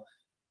now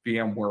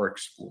VMware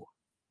Explore?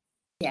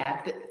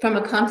 Yeah, from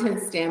a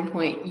content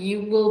standpoint,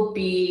 you will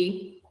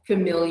be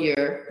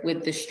familiar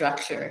with the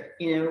structure.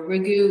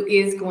 Raghu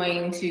is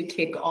going to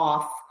kick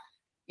off,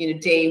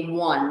 day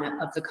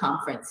one of the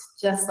conference,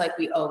 just like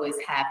we always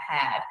have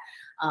had.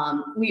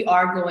 We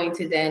are going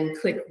to then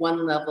click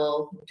one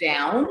level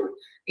down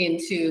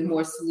into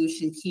more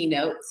solution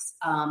keynotes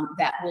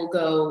that will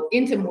go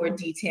into more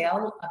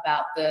detail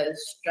about the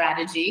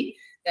strategy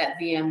that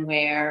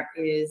VMware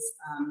is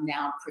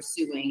now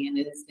pursuing and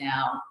is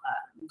now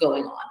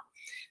going on,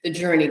 the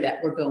journey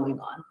that we're going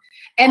on.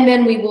 And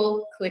then we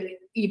will click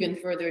even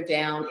further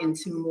down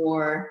into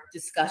more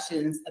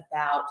discussions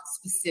about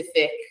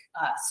specific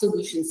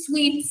solution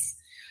suites.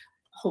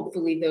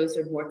 Hopefully those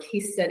are more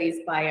case studies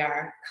by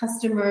our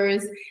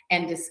customers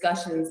and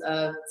discussions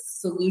of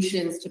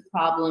solutions to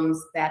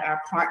problems that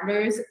our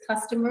partners,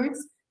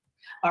 customers,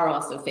 are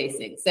also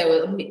facing.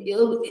 So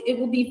it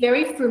will be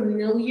very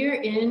familiar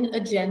in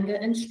agenda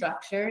and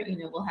structure.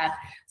 We'll have,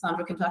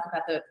 Sandra can talk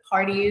about the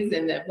parties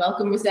and the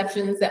welcome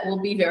receptions that will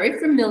be very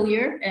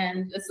familiar,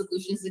 and the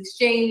solutions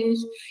exchange.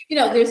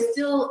 There's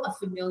still a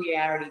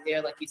familiarity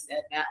there, like you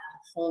said, Matt,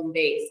 home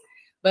base.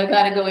 But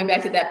kind of going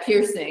back to that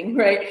piercing,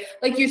 right?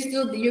 Like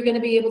you're going to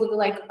be able to go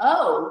like,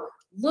 oh,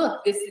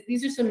 look,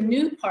 these are some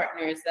new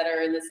partners that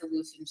are in the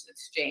solutions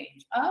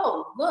exchange.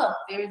 Oh, look,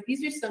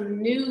 these are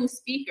some new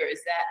speakers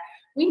that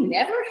we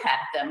never had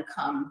them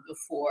come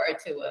before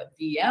to a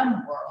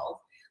VMworld.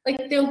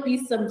 Like there'll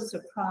be some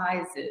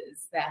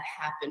surprises that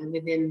happen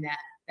within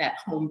that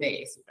home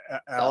base.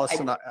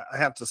 Allison, I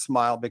have to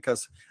smile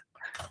because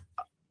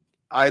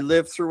I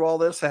lived through all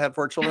this. I had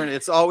 4 children.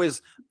 It's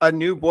always a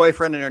new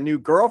boyfriend and a new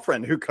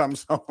girlfriend who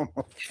comes home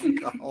from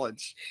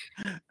college.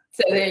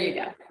 So there you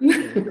go.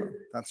 There you go.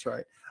 That's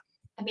right.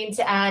 I mean,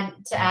 to add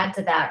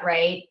to that,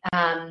 right?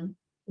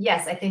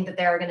 Yes, I think that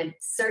there are going to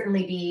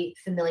certainly be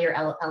familiar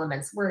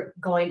elements. We're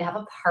going to have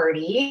a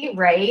party,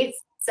 right?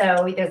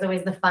 So there's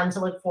always the fun to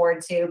look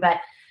forward to. But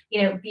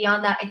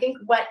beyond that, I think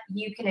what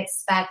you can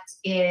expect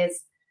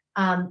is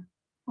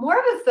more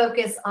of a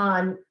focus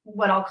on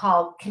what I'll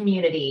call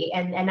community.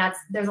 And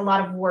there's a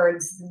lot of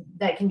words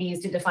that can be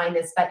used to define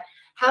this, but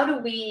how do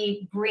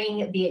we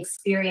bring the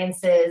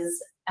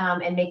experiences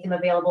and make them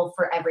available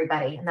for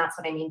everybody? And that's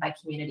what I mean by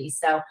community.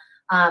 So,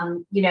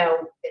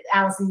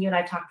 Allison, you and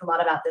I talked a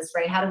lot about this,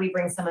 right? How do we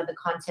bring some of the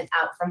content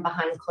out from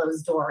behind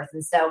closed doors?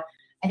 And so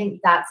I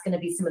think that's going to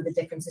be some of the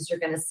differences you're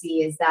going to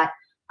see, is that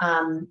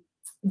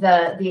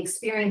the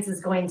experience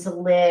is going to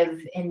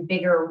live in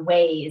bigger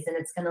ways, and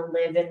it's going to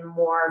live in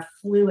more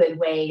fluid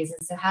ways.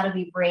 And so how do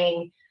we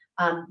bring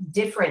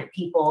different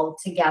people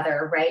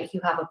together, right, who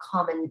have a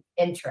common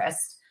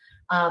interest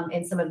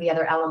in some of the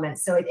other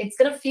elements? So it's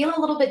going to feel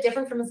a little bit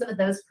different from some of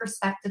those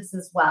perspectives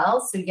as well.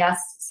 So yes,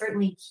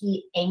 certainly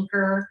key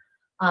anchor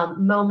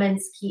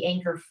moments, key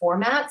anchor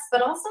formats,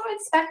 but also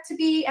expect to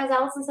be, as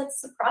Allison said,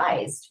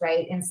 surprised,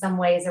 right, in some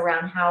ways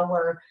around how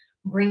we're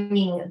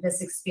bringing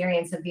this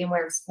experience of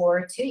VMware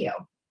Explorer to you.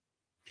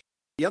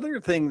 The other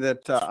thing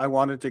that I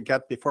wanted to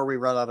get before we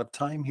run out of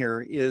time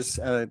here is,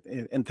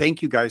 and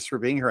thank you guys for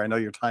being here. I know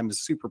your time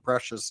is super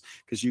precious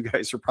because you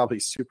guys are probably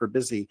super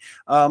busy.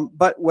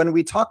 But when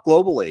we talk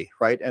globally,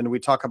 right, and we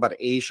talk about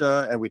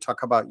Asia and we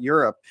talk about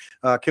Europe,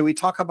 can we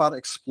talk about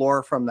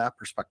Explore from that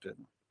perspective?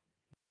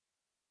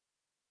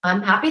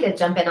 I'm happy to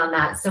jump in on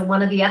that. So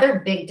one of the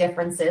other big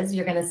differences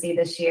you're going to see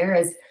this year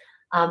is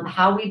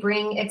how we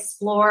bring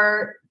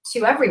Explore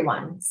to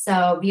everyone.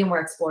 So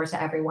VMware Explore to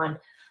everyone.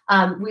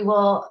 We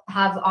will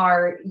have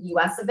our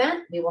US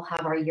event, we will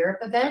have our Europe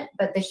event,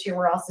 but this year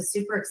we're also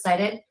super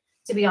excited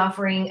to be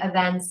offering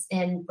events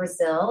in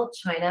Brazil,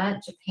 China,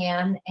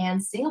 Japan,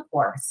 and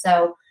Singapore.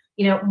 So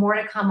more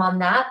to come on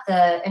that.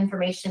 The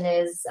information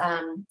is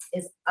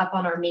up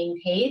on our main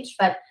page,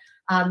 but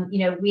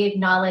we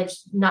acknowledge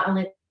not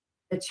only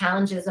the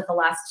challenges of the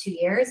last 2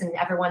 years, and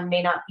everyone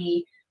may not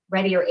be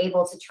ready or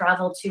able to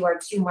travel to our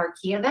 2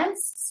 marquee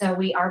events. So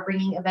we are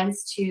bringing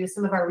events to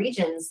some of our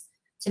regions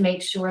to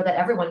make sure that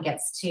everyone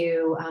gets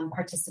to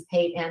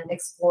participate and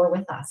explore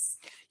with us.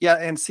 Yeah,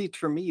 and see,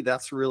 for me,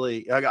 that's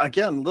really,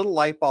 again, little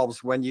light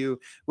bulbs when you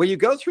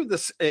go through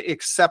this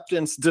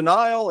acceptance,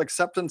 denial,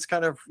 acceptance,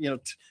 kind of,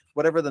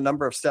 whatever the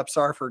number of steps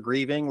are for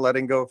grieving,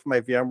 letting go of my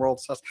VMworld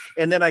stuff,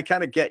 and then I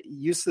kind of get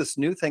used to this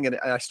new thing, and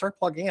I start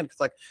plugging in. It's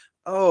like,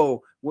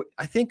 oh,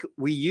 I think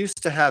we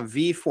used to have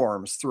V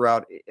forms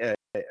throughout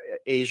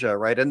Asia,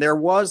 right? And there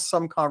was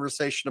some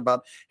conversation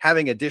about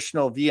having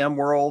additional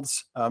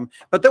VMworlds.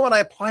 But then when I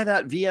apply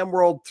that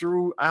VMworld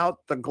throughout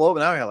the globe,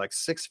 now I have like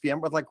 6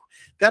 VMworlds. Like,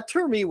 that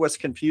to me was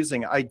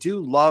confusing. I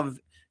do love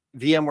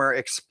VMware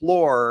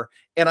Explore,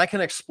 and I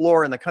can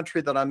explore in the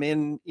country that I'm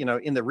in,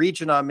 in the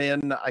region I'm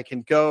in. I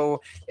can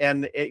go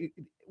and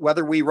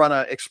whether we run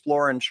an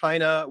Explore in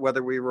China,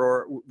 whether we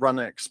run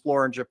an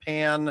Explore in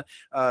Japan,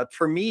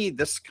 for me,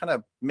 this kind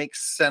of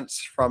makes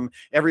sense from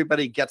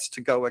everybody gets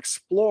to go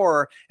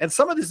explore. And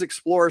some of these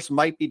explorers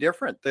might be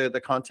different. The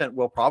content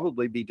will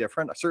probably be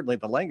different. Certainly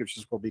the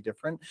languages will be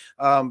different.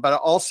 But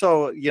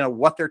also,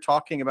 what they're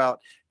talking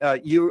about,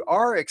 you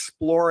are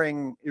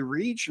exploring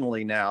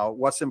regionally now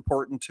what's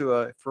important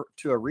to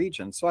a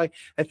region. So I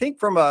think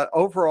from an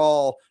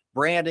overall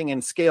branding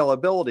and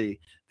scalability,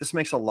 this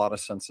makes a lot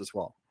of sense as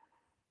well.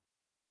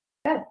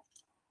 Good.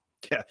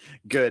 Yeah,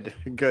 good.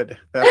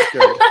 That's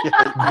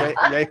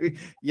good.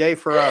 Yay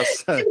for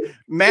us.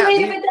 Matt,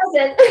 if it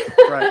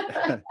doesn't.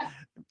 right.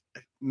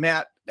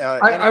 Matt,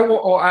 I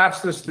will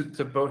ask this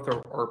to both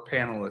our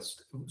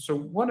panelists. So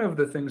one of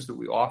the things that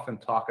we often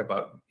talk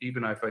about,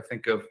 even if I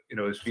think of,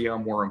 as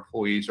VMware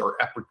employees, our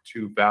EPIC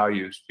 2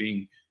 values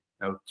being,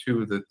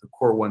 2 of the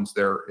core ones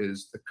there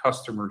is the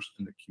customers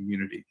and the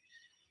community.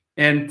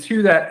 And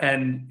to that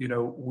end,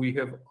 we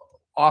have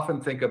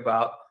often think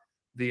about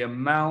the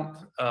amount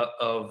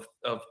of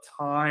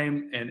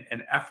time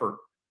and effort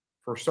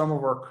for some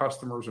of our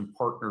customers and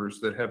partners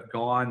that have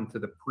gone to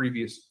the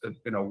previous,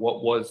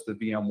 what was the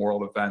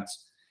VMworld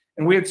events.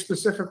 And we had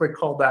specifically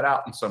called that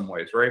out in some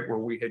ways, right? Where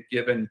we had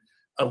given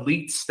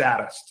elite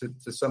status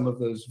to some of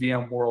those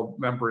VMworld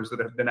members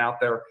that have been out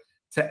there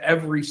to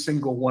every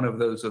single one of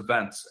those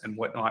events and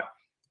whatnot.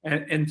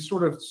 And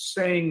sort of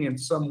saying in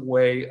some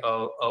way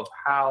of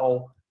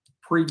how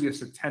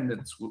previous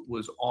attendance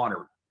was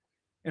honored.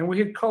 And we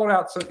had called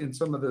out in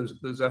some of those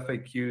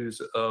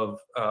FAQs of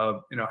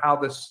how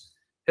this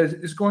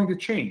is going to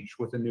change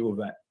with a new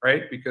event,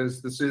 right?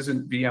 Because this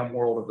isn't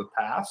VMworld of the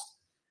past,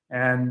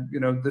 and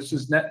this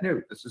is net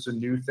new. This is a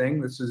new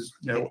thing. This is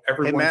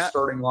everyone's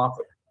starting off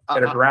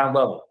at a ground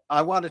level.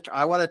 I want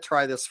to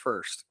try this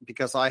first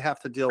because I have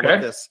to deal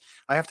with this.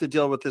 I have to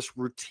deal with this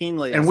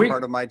routinely as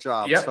part of my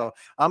job. Yep. So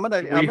I'm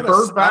gonna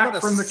heard back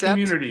from the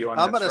community on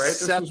I'm this, gonna right?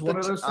 set this was one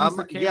of those things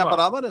that came but up.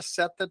 I'm gonna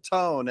set the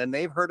tone, and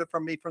they've heard it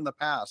from me from the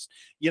past.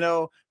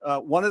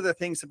 One of the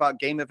things about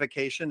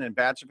gamification and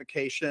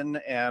badgification,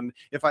 and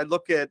if I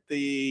look at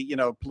the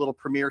little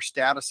premier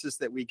statuses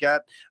that we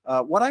get,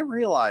 what I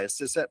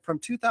realized is that from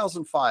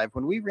 2005,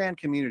 when we ran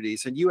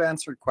communities and you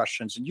answered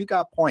questions and you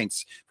got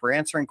points for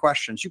answering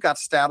questions, you got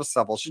status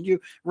levels, and you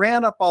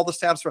ran up all the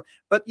status.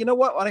 But you know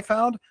what I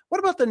found? What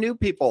about the new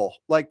people?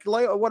 Like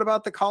what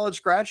about the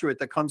college graduate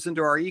that comes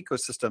into our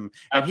ecosystem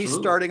and he's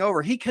starting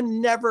over? He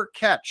can never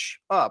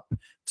catch up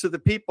to the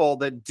people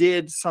that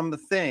did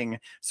something.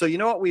 So you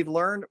know what we've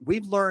learned?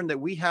 We've learned that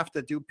we have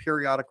to do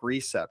periodic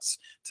resets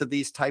to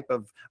these type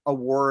of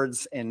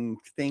awards and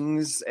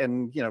things,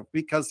 and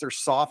because they're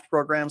soft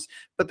programs,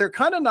 but they're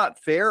kind of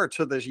not fair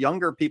to the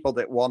younger people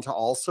that want to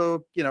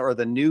also, or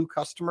the new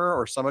customer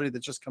or somebody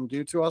that just come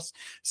due to us.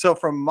 So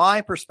from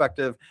my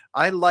perspective,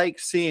 I like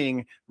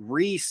seeing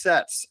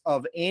resets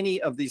of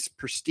any of these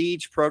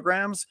prestige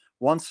programs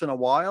once in a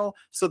while,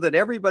 so that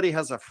everybody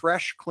has a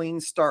fresh, clean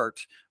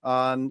start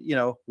on,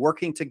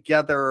 working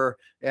together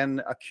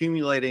and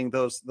accumulating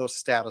those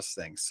status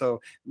things. So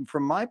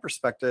from my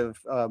perspective,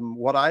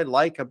 what I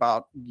like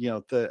about,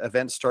 the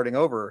event starting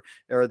over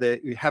or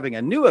having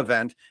a new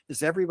event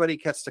is everybody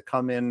gets to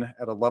come in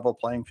at a level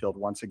playing field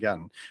once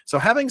again. So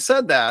having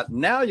said that,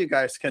 now you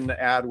guys can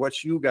add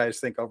what you guys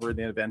think over in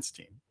the events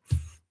team.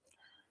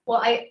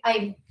 Well,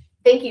 I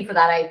thank you for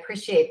that. I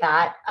appreciate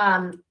that.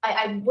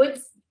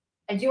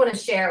 I do want to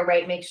share,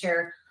 right, make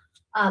sure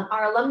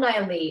our alumni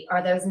elite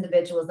are those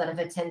individuals that have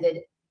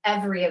attended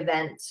every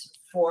event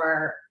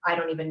for, I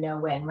don't even know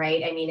when,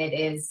 right? I mean, it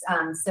is,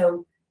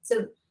 so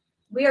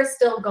we are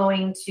still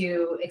going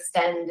to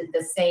extend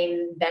the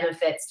same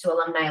benefits to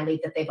alumni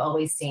elite that they've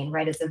always seen,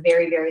 right? It's a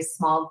very, very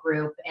small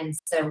group. And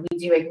so we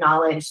do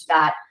acknowledge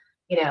that,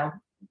 10,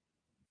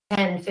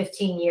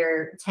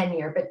 15-year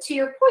tenure. But to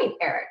your point,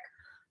 Eric,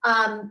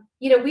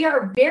 we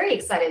are very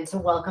excited to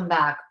welcome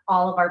back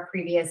all of our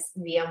previous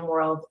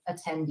VMworld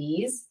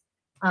attendees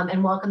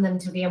and welcome them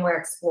to VMware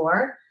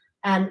Explore.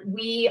 And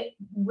we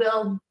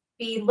will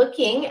be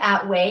looking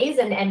at ways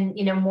and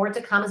more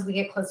to come as we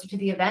get closer to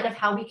the event of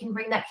how we can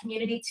bring that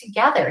community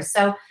together.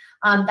 So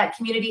that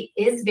community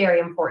is very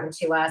important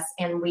to us,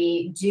 and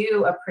we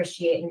do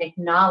appreciate and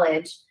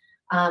acknowledge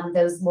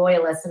those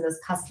loyalists and those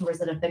customers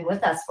that have been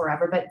with us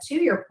forever. But to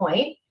your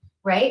point,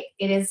 right,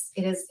 it is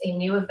a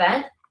new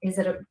event. It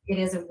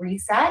is a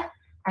reset.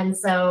 And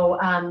so,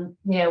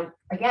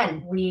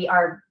 again, we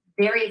are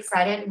very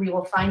excited. We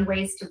will find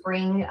ways to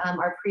bring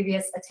our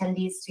previous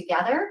attendees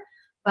together,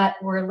 but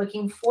we're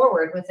looking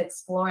forward with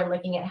Explore and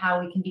looking at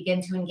how we can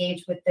begin to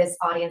engage with this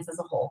audience as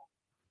a whole.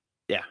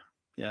 Yeah.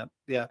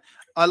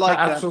 I like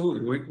that.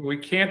 Absolutely. We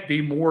can't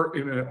be more.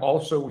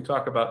 Also, we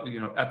talk about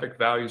epic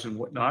values and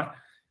whatnot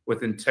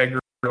with integrity.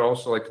 I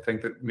also like to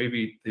think that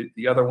maybe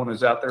the other one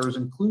is out there is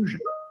inclusion,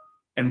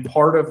 and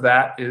part of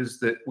that is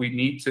that we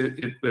need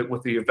to,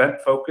 with the event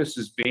focus,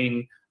 is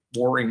being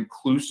more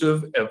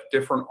inclusive of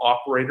different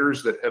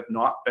operators that have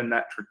not been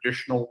that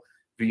traditional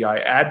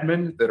VI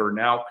admin that are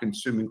now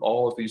consuming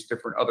all of these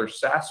different other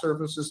SaaS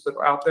services that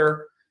are out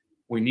there.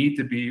 We need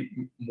to be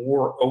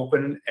more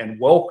open and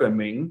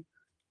welcoming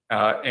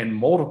in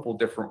multiple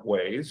different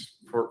ways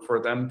for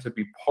them to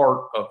be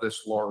part of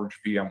this large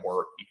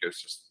VMware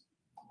ecosystem.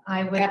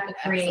 I would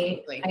agree.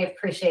 Absolutely. I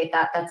appreciate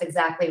that. That's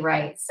exactly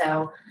right.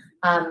 So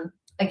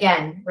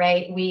again,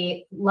 right,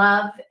 we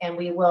love and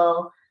we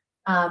will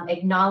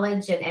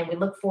acknowledge and we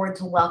look forward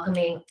to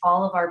welcoming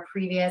all of our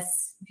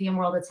previous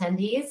VMworld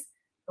attendees,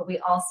 but we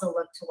also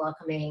look to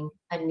welcoming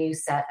a new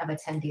set of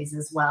attendees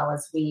as well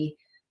as we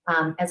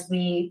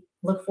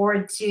look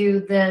forward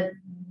to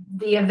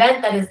the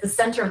event that is the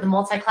center of the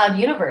multi-cloud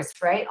universe,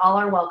 right? All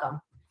are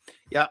welcome.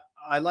 Yeah,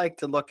 I like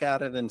to look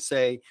at it and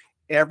say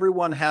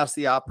everyone has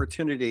the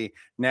opportunity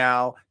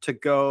now to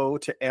go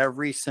to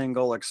every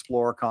single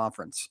Explore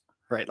conference.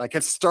 Right. Like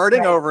it's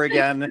starting over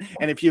again.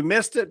 And if you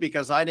missed it,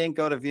 because I didn't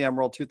go to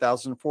VMworld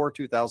 2004,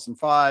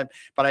 2005,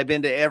 but I've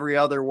been to every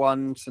other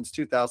one since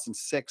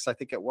 2006, I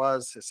think it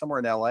was somewhere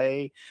in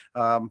LA.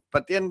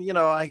 But then,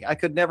 I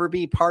could never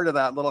be part of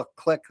that little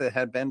clique that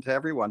had been to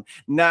everyone.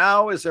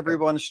 Now is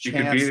everyone's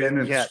chance. You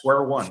could be in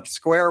square one.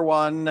 Square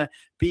one.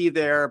 Be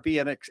there, be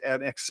an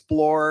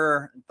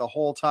explorer the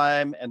whole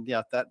time, and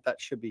that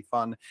should be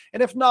fun.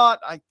 And if not,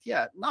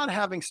 not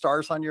having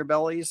stars on your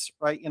bellies,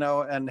 right?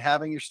 And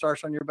having your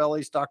stars on your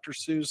bellies, Dr.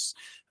 Seuss,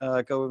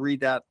 go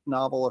read that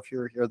novel if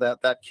you're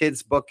that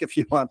kid's book if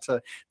you want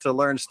to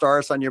learn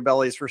stars on your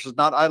bellies versus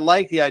not. I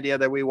like the idea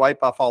that we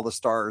wipe off all the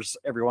stars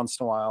every once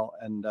in a while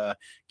and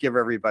give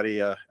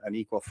everybody an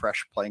equal,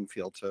 fresh playing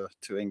field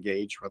to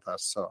engage with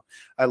us. So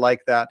I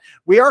like that.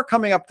 We are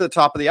coming up to the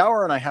top of the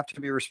hour, and I have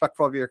to be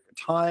respectful of your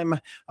time.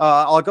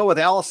 I'll go with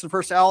Allison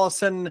first.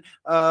 Allison,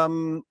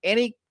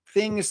 any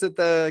things that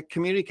the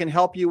community can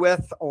help you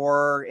with,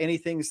 or any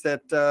things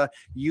that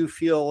you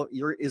feel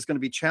is going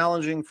to be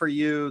challenging for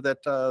you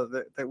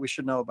that we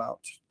should know about?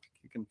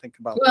 You can think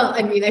about. Well,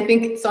 I mean, I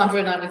think Sandra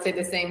and I would say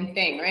the same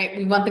thing, right?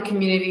 We want the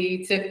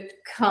community to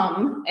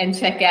come and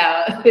check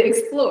out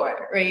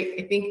Explore, right?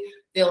 I think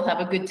they'll have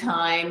a good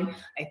time.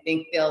 I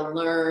think they'll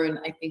learn.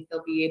 I think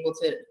they'll be able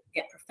to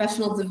get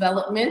professional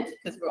development,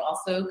 because we're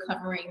also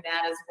covering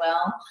that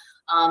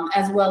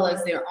as well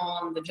as their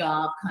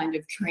on-the-job kind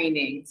of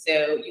training. So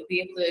you'll be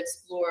able to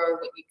explore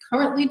what you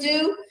currently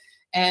do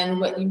and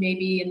what you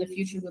maybe in the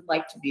future would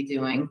like to be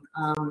doing.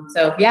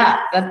 So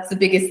yeah, that's the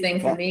biggest thing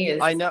for me. Is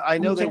I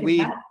know that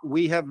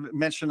we have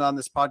mentioned on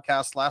this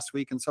podcast last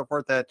week and so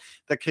forth that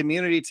the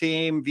community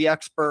team, the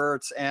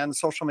experts, and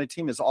social media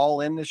team is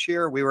all in this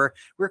year. We're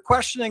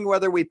questioning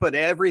whether we put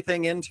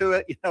everything into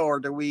it, or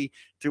do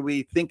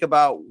we think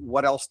about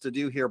what else to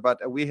do here?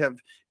 But we have.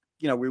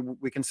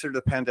 We consider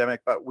the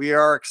pandemic, but we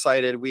are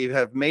excited. We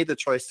have made the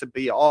choice to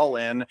be all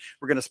in.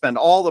 We're going to spend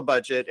all the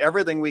budget,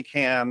 everything we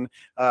can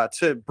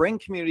to bring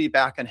community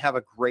back and have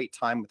a great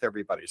time with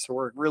everybody. So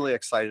we're really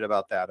excited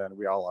about that, and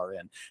we all are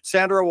in.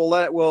 Sandra,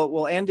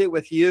 we'll end it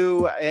with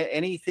you.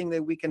 Anything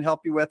that we can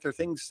help you with, or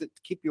things that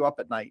keep you up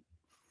at night?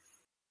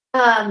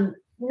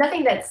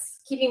 Nothing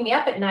that's keeping me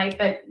up at night,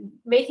 but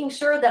making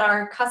sure that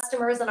our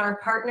customers and our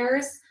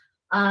partners,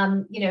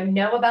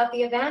 know about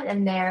the event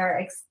and they're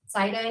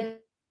excited.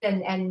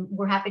 And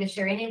we're happy to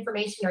share any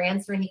information or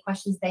answer any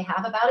questions they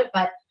have about it.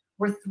 But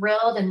we're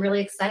thrilled and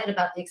really excited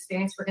about the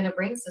experience we're going to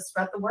bring. So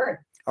spread the word.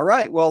 All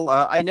right. Well,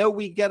 I know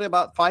we get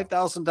about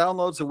 5,000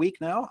 downloads a week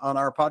now on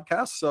our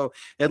podcast. So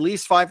at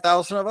least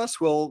 5,000 of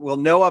us will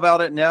know about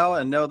it now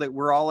and know that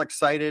we're all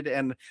excited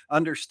and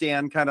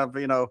understand kind of,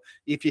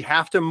 if you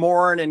have to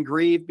mourn and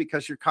grieve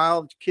because your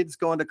kid's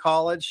going to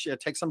college,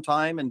 take some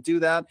time and do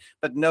that.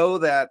 But know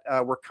that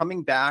we're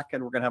coming back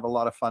and we're going to have a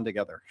lot of fun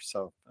together.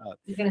 So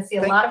you're going to see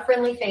a lot of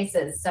friendly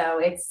faces. So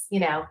it's,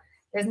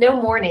 there's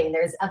no mourning,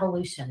 there's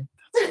evolution.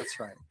 That's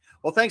right.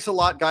 Well, thanks a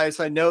lot, guys.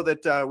 I know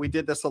that we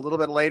did this a little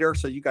bit later,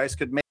 so you guys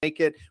could make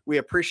it. We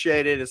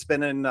appreciate it. It's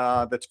been in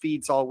the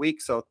feeds all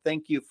week, so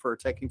thank you for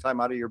taking time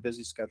out of your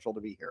busy schedule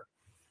to be here.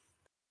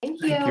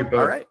 Thank you. Thank you.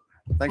 All right.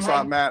 Thanks a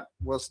lot, Matt.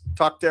 We'll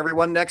talk to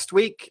everyone next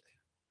week.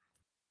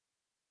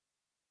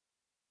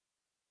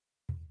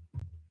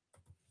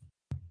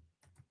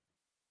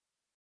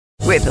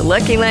 With the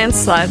Lucky Land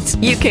Slots,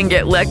 you can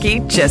get lucky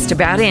just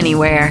about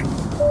anywhere.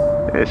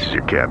 This is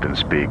your captain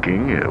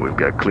speaking. We've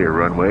got clear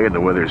runway and the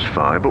weather's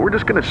fine, but we're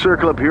just going to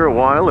circle up here a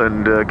while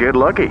and get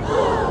lucky.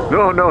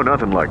 No,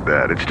 nothing like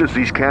that. It's just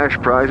these cash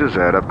prizes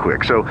add up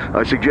quick. So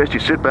I suggest you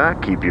sit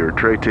back, keep your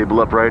tray table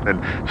upright,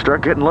 and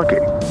start getting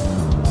lucky.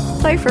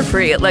 Play for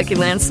free at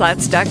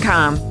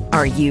LuckyLandSlots.com.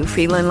 Are you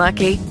feeling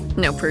lucky?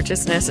 No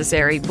purchase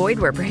necessary. Void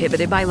where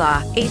prohibited by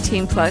law.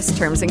 18+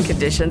 terms and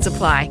conditions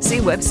apply. See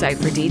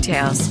website for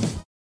details.